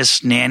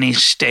latest nanny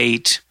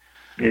state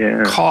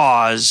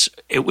cause.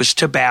 It was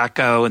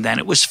tobacco, and then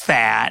it was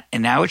fat,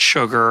 and now it's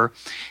sugar.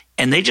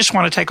 And they just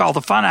want to take all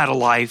the fun out of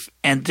life,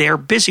 and they're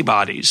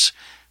busybodies.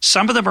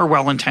 Some of them are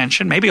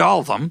well-intentioned, maybe all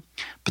of them,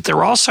 but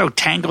they're also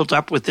tangled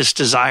up with this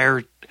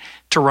desire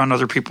to run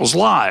other people's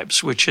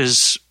lives, which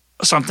is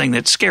something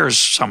that scares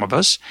some of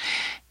us.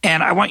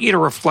 And I want you to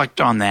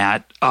reflect on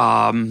that,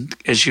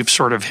 as you've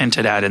sort of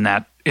hinted at in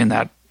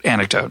that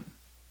anecdote.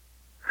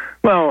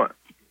 Well,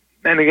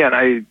 and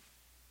again,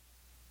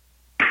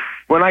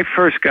 when I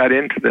first got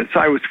into this,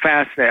 I was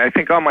fascinated. I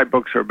think all my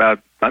books are about,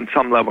 on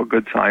some level,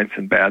 good science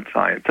and bad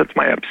science. That's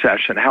my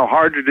obsession, how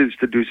hard it is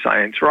to do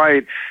science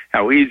right,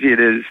 how easy it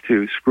is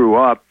to screw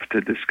up,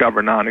 to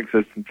discover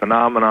non-existent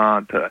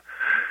phenomena, to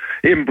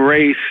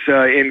embrace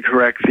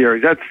incorrect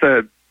theories. That's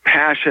the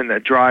passion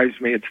that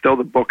drives me. It's still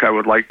the book I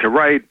would like to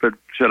write, but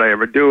should I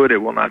ever do it, it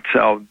will not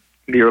sell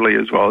nearly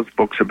as well as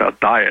books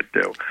about diet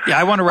do. Yeah,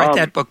 I want to write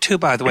that book too,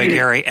 by the way,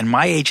 Gary, and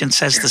my agent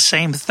says the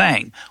same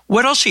thing.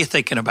 What else are you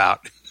thinking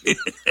about?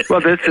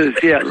 Well, this is,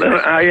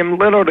 I am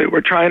literally,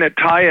 we're trying to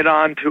tie it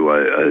on to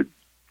a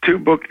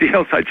 2-book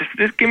deal. So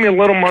just give me a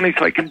little money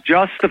so I can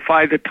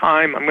justify the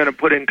time I'm going to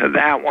put into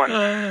that one.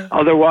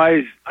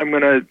 Otherwise, I'm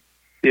going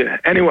to,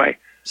 anyway.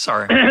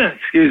 Sorry.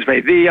 Excuse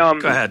me.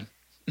 Go ahead.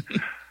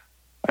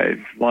 I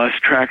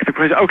lost track of the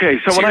question. Okay,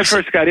 so when I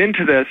first got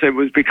into this, it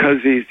was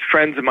because these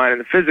friends of mine in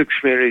the physics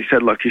community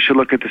said, look, you should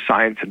look at the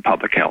science in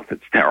public health.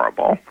 It's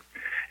terrible.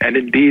 And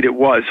indeed it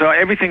was. So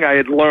everything I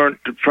had learned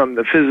from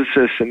the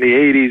physicists in the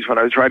 80s when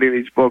I was writing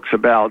these books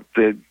about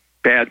the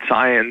bad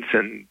science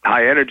and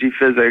high-energy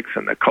physics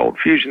and the cold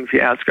fusion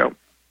fiasco.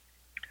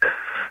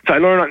 So I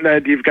learned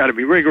that you've got to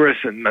be rigorous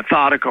and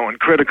methodical and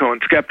critical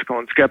and skeptical.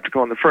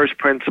 And the first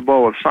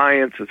principle of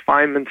science, as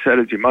Feynman said,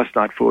 is you must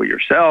not fool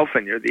yourself,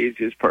 and you're the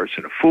easiest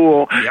person to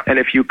fool. Yep. And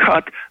if you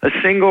cut a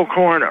single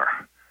corner,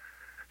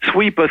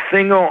 sweep a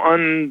single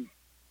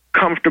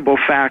uncomfortable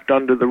fact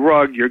under the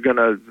rug, you're going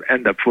to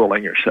end up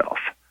fooling yourself.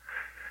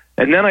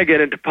 And then I get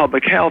into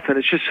public health, and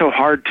it's just so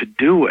hard to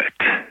do it.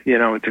 You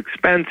know, it's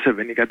expensive,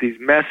 and you got these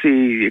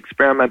messy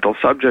experimental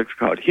subjects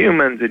called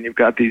humans, and you've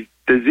got these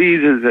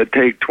diseases that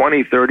take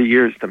 20, 30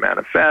 years to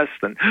manifest.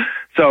 And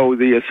so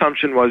the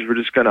assumption was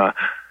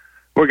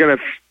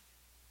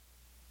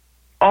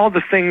all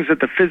the things that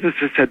the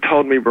physicists had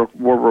told me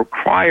were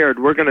required,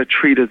 we're going to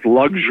treat as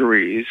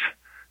luxuries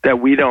that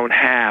we don't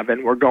have,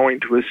 and we're going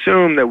to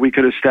assume that we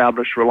could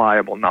establish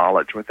reliable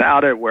knowledge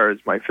without it, whereas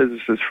my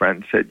physicist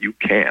friend said you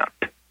can't.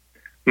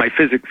 My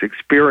physics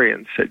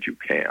experience said you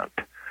can't.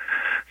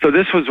 So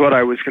this was what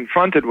I was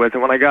confronted with,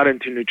 and when I got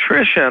into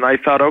nutrition, I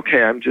thought,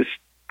 okay,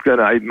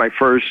 my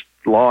first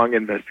long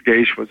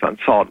investigation was on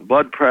salt and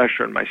blood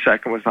pressure, and my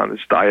second was on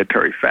this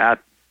dietary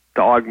fat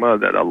dogma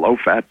that a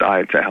low-fat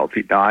diet's a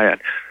healthy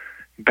diet.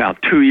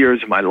 About 2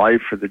 years of my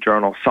life for the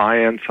journal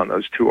Science on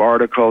those two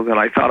articles, and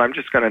I thought I'm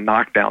just going to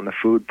knock down the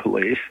food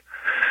police.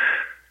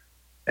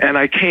 And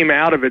I came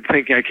out of it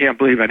thinking, I can't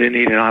believe I didn't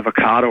eat an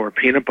avocado or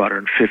peanut butter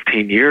in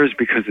 15 years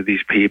because of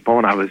these people,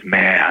 and I was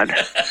mad.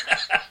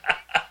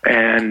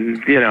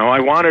 And, you know, I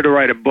wanted to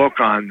write a book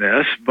on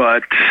this,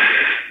 but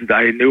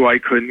I knew I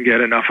couldn't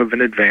get enough of an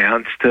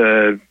advance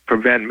to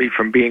prevent me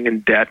from being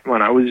in debt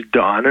when I was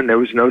done, and there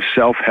was no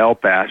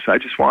self-help aspect. I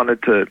just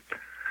wanted to,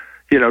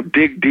 you know,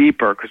 dig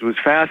deeper because it was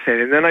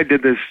fascinating. And then I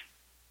did this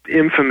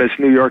infamous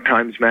New York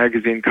Times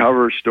Magazine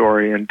cover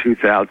story in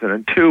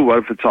 2002, What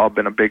If It's All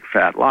Been a Big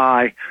Fat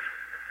Lie?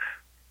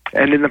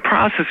 And in the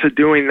process of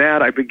doing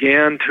that, I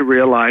began to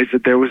realize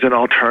that there was an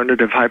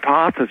alternative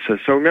hypothesis.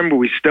 So remember,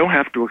 we still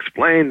have to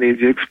explain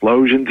these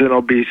explosions in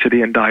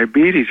obesity and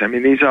diabetes. I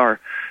mean,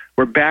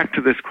 we're back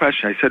to this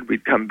question. I said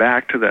we'd come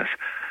back to this.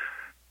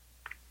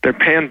 They're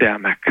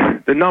pandemic.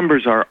 The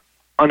numbers are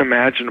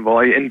unimaginable.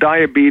 In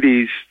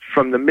diabetes,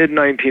 from the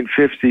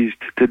mid-1950s to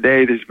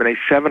today, there's been a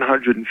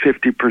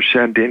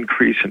 750%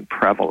 increase in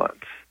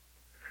prevalence.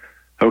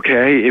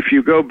 Okay, if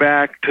you go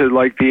back to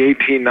like the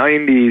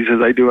 1890s, as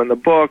I do in the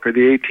book, or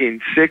the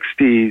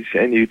 1860s,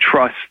 and you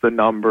trust the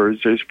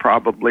numbers, it's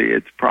probably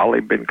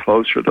been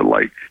closer to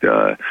like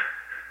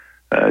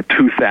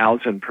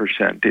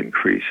 2,000%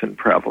 increase in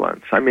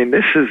prevalence. I mean,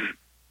 this is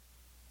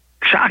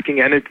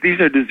shocking, and these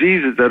are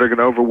diseases that are going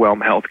to overwhelm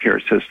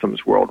healthcare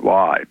systems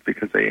worldwide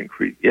because they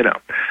increase. You know,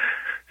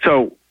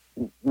 so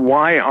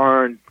why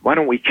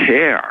don't we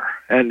care?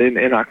 And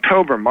in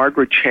October,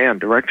 Margaret Chan,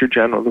 Director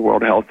General of the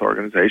World Health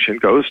Organization,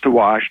 goes to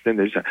Washington.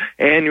 There's an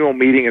annual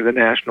meeting of the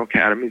National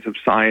Academies of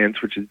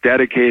Science, which is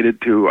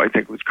dedicated to, I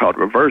think it was called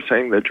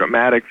Reversing the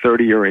Dramatic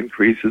 30-Year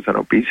Increases in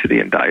Obesity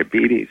and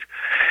Diabetes.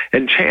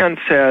 And Chan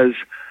says,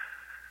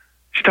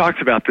 she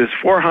talks about this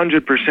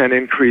 400%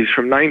 increase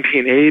from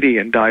 1980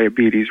 in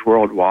diabetes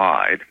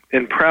worldwide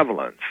in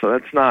prevalence. So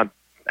that's not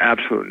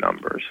absolute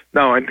numbers.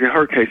 No, in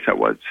her case, I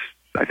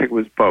think it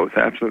was both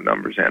absolute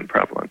numbers and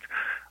prevalence.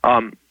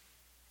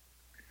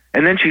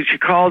 And then she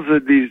calls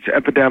these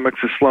epidemics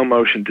a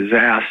slow-motion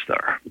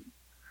disaster.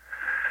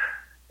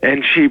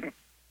 And she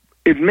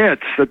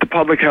admits that the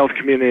public health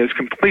community has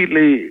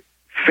completely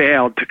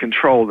failed to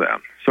control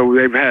them. So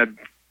they've had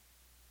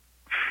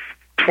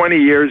 20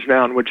 years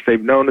now in which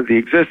they've known of the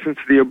existence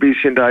of the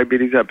obesity and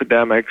diabetes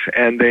epidemics,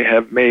 and they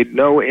have made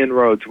no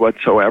inroads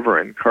whatsoever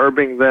in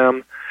curbing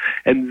them.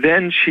 And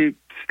then she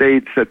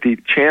states that the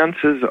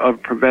chances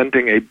of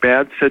preventing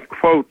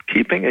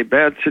keeping a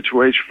bad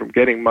situation from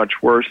getting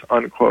much worse,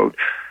 unquote,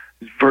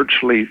 is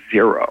virtually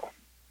zero.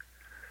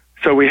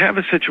 So we have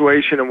a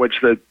situation in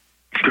which the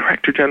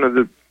Director General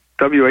of the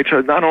WHO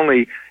is not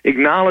only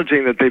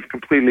acknowledging that they've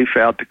completely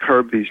failed to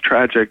curb these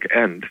tragic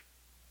and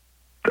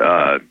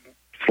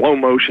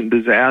slow-motion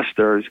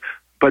disasters,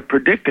 but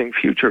predicting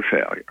future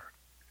failure.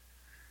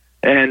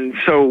 And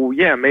so,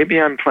 yeah, maybe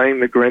I'm playing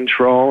the Grinch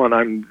role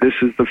and this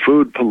is the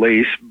food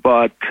police,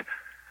 but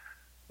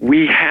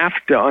we have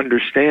to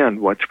understand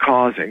what's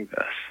causing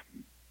this.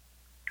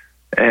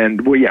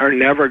 And we are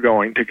never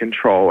going to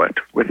control it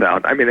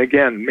without,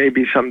 again,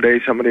 maybe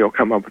someday somebody will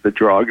come up with a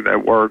drug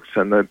that works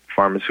and the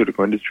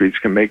pharmaceutical industries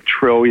can make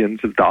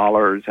trillions of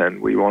dollars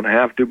and we won't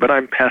have to, but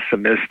I'm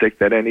pessimistic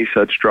that any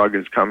such drug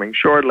is coming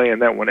shortly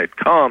and that when it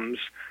comes,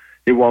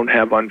 it won't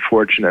have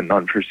unfortunate and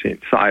unforeseen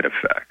side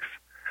effects.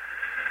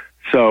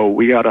 So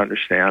we got to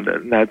understand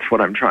it, and that's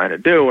what I'm trying to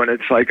do. And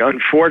it's like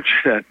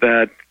unfortunate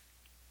that,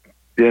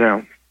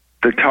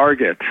 the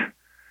target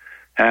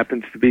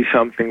happens to be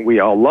something we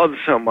all love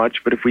so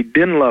much, but if we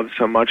didn't love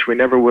so much, we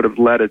never would have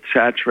let it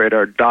saturate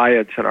our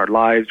diets and our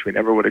lives. We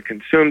never would have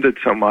consumed it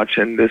so much,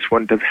 and this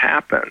wouldn't have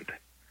happened.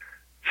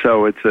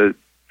 So it's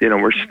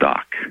we're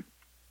stuck.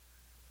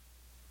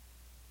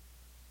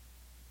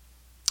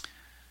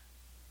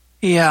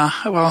 Yeah,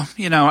 well,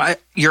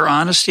 your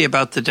honesty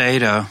about the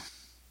data,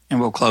 and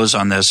we'll close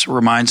on this,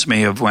 reminds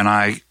me of when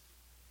I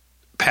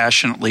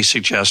passionately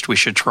suggest we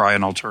should try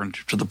an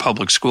alternative to the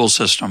public school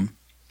system.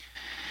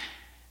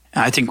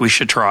 I think we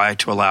should try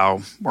to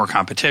allow more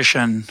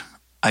competition.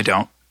 I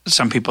don't.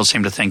 Some people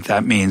seem to think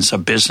that means a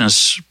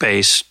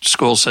business-based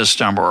school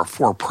system or a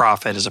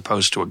for-profit as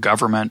opposed to a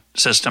government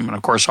system. And,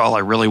 of course, all I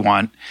really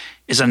want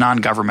is a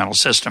non-governmental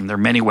system. There are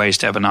many ways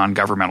to have a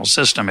non-governmental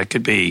system. It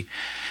could be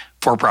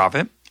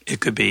for-profit. It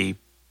could be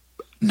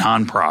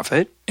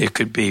non-profit. It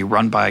could be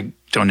run by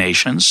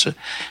donations.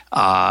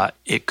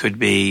 It could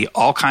be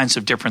all kinds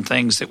of different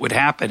things that would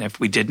happen if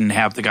we didn't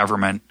have the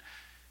government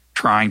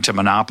trying to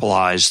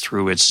monopolize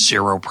through its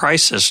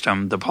zero-price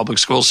system, the public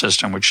school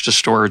system, which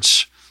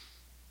distorts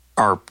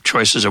our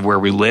choices of where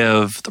we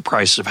live, the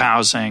price of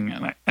housing.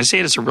 And I see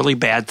it as a really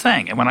bad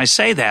thing. And when I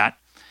say that,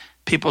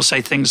 people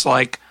say things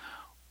like,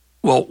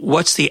 well,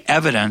 what's the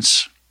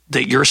evidence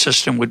that your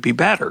system would be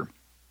better?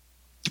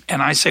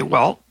 And I say,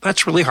 well,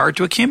 that's really hard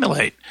to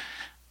accumulate.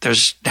 There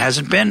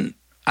hasn't been,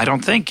 I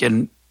don't think,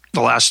 in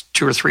the last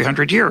 200 or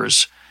 300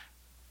 years,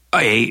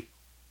 a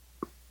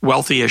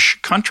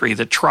wealthy-ish country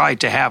that tried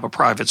to have a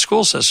private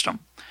school system.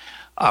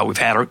 We've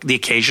had the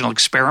occasional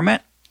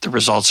experiment. The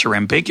results are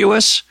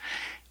ambiguous.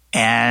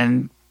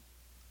 And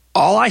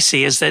all I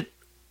see is that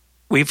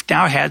we've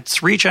now had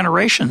 3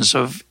 generations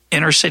of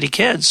inner-city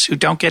kids who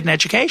don't get an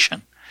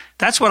education.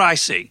 That's what I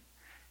see.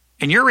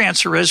 And your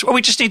answer is, well,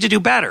 we just need to do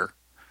better.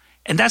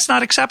 And that's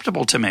not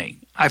acceptable to me.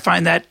 I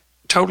find that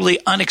totally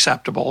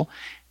unacceptable.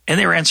 And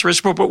their answer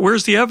is, well, but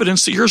where's the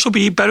evidence that yours will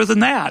be better than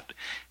that?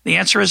 The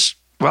answer is,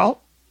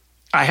 well,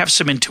 I have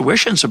some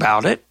intuitions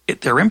about it.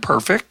 They're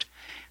imperfect.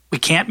 We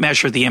can't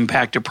measure the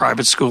impact of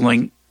private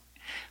schooling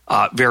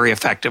very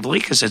effectively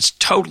because it's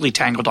totally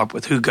tangled up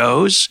with who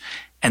goes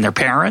and their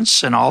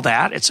parents and all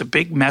that. It's a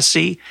big,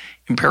 messy,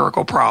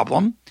 empirical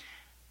problem.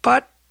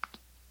 But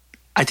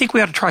I think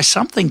we ought to try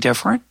something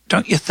different,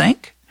 don't you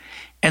think?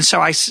 And so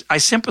I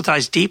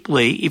sympathize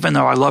deeply, even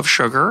though I love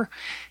sugar.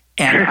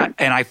 And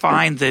I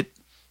find that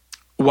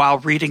while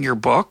reading your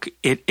book,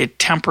 it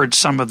tempered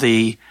some of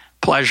the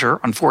pleasure,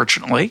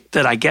 unfortunately,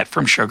 that I get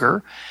from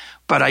sugar.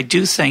 But I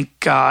do think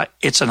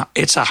it's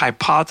a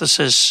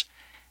hypothesis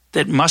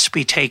that must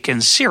be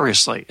taken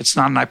seriously. It's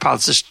not an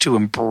hypothesis to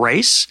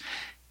embrace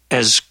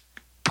as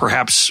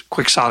perhaps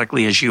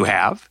quixotically as you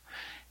have,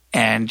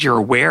 and you're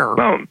aware.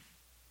 Well,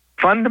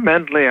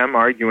 fundamentally, I'm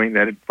arguing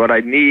that what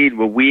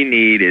we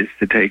need is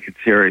to take it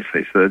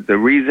seriously. So the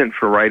reason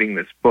for writing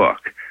this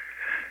book,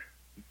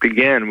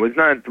 again, was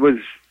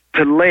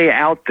to lay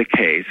out the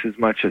case as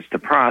much as to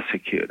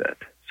prosecute it,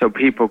 so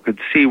people could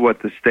see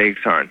what the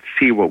stakes are and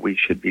see what we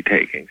should be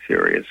taking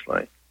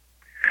seriously.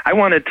 I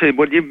wanted to,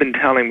 what you've been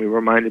telling me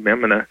reminded me, I'm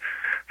going to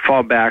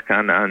fall back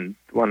on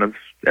one of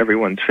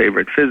everyone's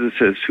favorite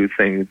physicists who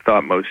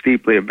thought most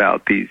deeply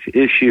about these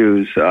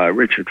issues,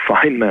 Richard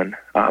Feynman,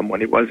 when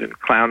he wasn't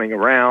clowning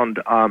around.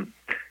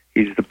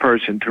 He's the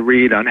person to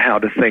read on how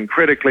to think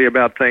critically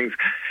about things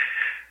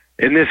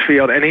in this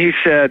field. And he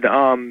said,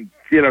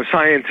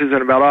 science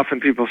isn't about, often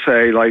people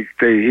say, like,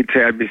 he'd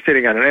say, I'd be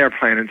sitting on an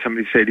airplane and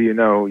somebody say, do you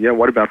know,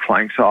 what about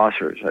flying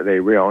saucers? Are they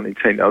real? And he'd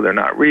say, no, they're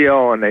not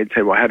real. And they'd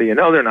say, well, how do you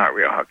know they're not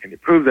real? How can you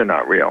prove they're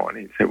not real? And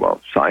he'd say,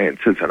 well, science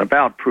isn't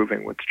about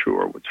proving what's true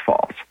or what's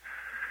false.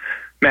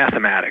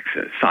 Mathematics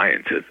is,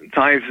 science isn't.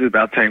 Science is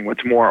about saying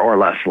what's more or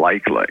less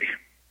likely.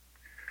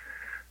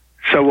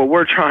 So what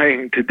we're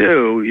trying to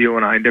do, you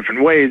and I in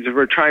different ways, is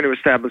we're trying to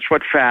establish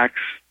what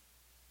facts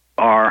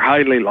are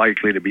highly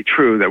likely to be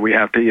true, that we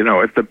have to,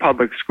 if the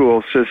public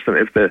school system,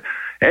 if the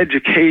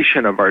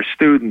education of our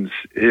students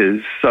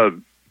is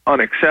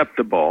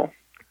unacceptable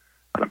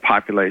on a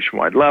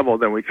population-wide level,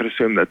 then we could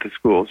assume that the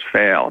schools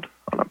failed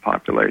on a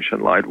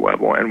population-wide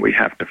level, and we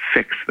have to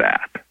fix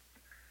that.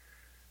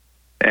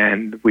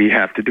 And we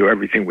have to do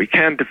everything we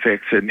can to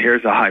fix it. And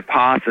here's a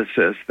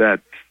hypothesis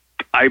that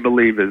I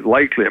believe is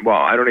likely. Well,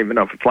 I don't even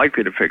know if it's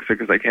likely to fix it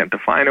because I can't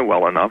define it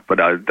well enough, but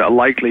a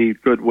likely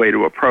good way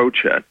to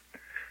approach it.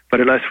 But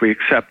unless we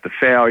accept the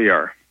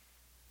failure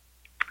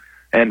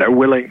and are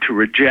willing to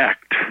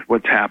reject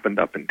what's happened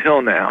up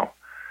until now,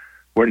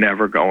 we're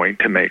never going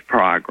to make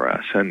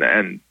progress. And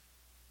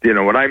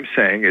what I'm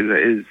saying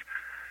is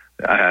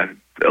a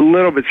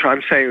little bit,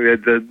 I'm saying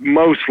that the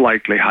most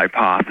likely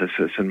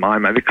hypothesis in my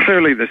mind,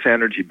 clearly this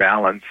energy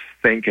balance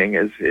thinking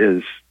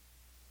is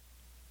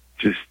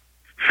just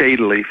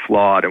fatally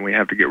flawed and we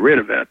have to get rid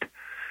of it.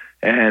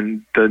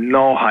 And the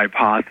null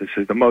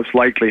hypothesis, the most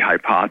likely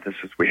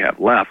hypothesis we have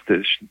left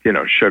is,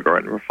 sugar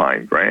and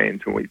refined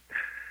grains. And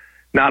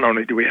not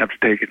only do we have to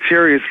take it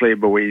seriously,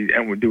 but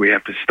do we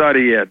have to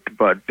study it,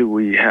 but do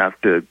we have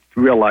to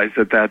realize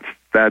that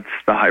that's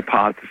the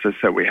hypothesis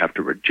that we have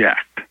to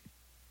reject.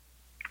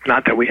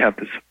 Not that we have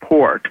to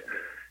support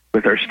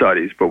with our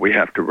studies, but we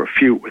have to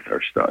refute with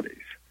our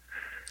studies.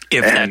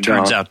 If that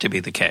turns out to be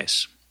the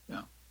case.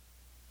 Yeah.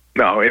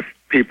 No, if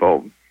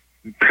people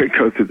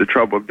go through the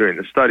trouble of doing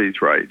the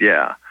studies right,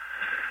 yeah.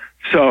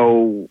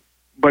 So,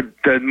 but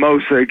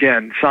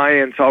again,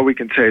 science, all we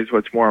can say is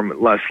what's more or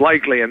less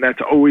likely, and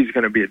that's always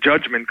going to be a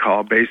judgment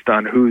call based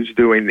on who's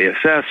doing the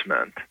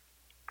assessment.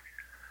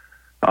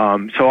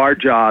 So our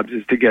job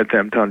is to get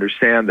them to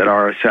understand that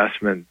our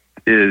assessment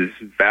is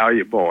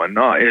valuable and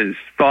is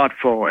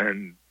thoughtful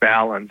and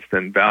balanced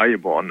and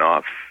valuable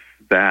enough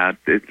that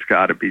it's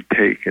got to be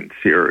taken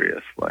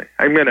seriously.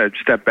 I'm going to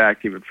step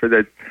back even for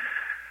that.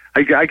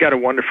 I got a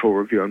wonderful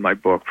review in my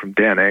book from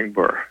Dan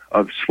Engber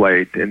of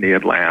Slate in the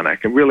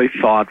Atlantic, and really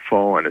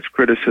thoughtful, and his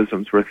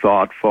criticisms were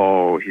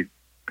thoughtful.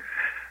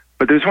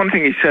 But there's one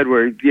thing he said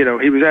where,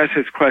 he was asked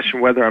this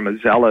question whether I'm a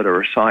zealot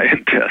or a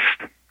scientist,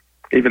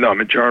 even though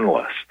I'm a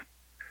journalist.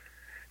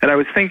 And I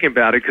was thinking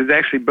about it because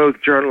actually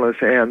both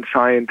journalists and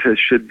scientists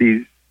should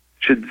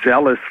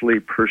zealously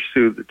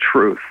pursue the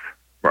truth,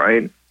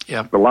 right?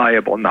 Yeah.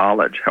 Reliable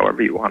knowledge,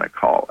 however you want to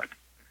call it.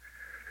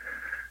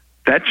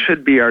 That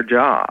should be our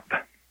job.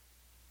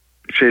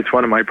 Actually, it's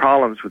one of my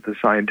problems with the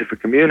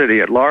scientific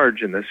community at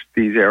large in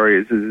these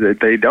areas is that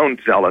they don't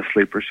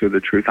zealously pursue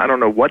the truth. I don't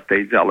know what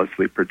they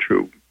zealously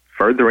pursue,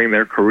 furthering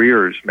their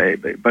careers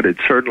maybe, but it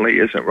certainly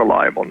isn't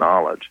reliable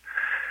knowledge.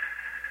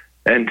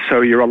 And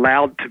so you're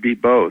allowed to be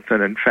both,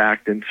 and in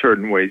fact, in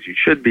certain ways you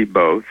should be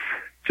both.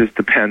 It just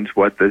depends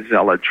what the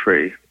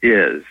zealotry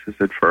is. Is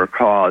it for a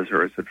cause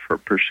or is it for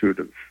pursuit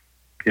of,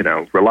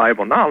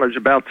 reliable knowledge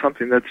about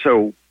something that's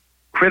so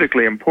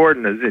critically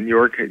important as in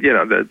your,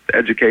 the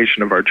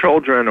education of our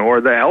children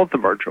or the health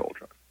of our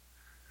children.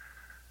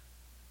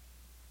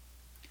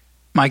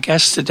 My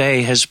guest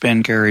today has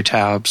been Gary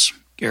Taubes.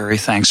 Gary,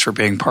 thanks for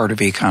being part of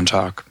Econ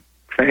Talk.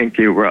 Thank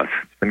you, Russ.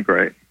 It's been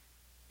great.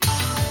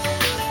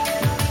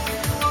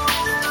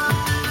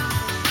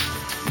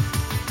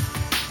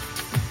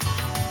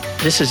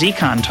 This is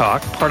Econ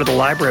Talk, part of the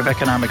Library of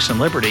Economics and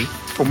Liberty.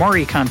 For more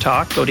Econ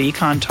Talk, go to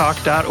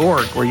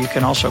econtalk.org, where you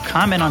can also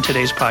comment on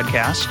today's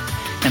podcast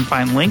and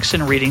find links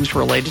and readings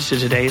related to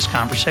today's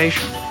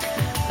conversation.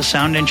 The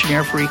sound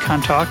engineer for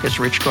Econ Talk is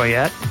Rich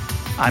Goyette.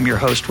 I'm your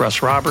host,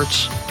 Russ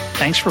Roberts.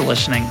 Thanks for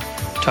listening.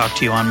 Talk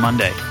to you on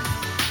Monday.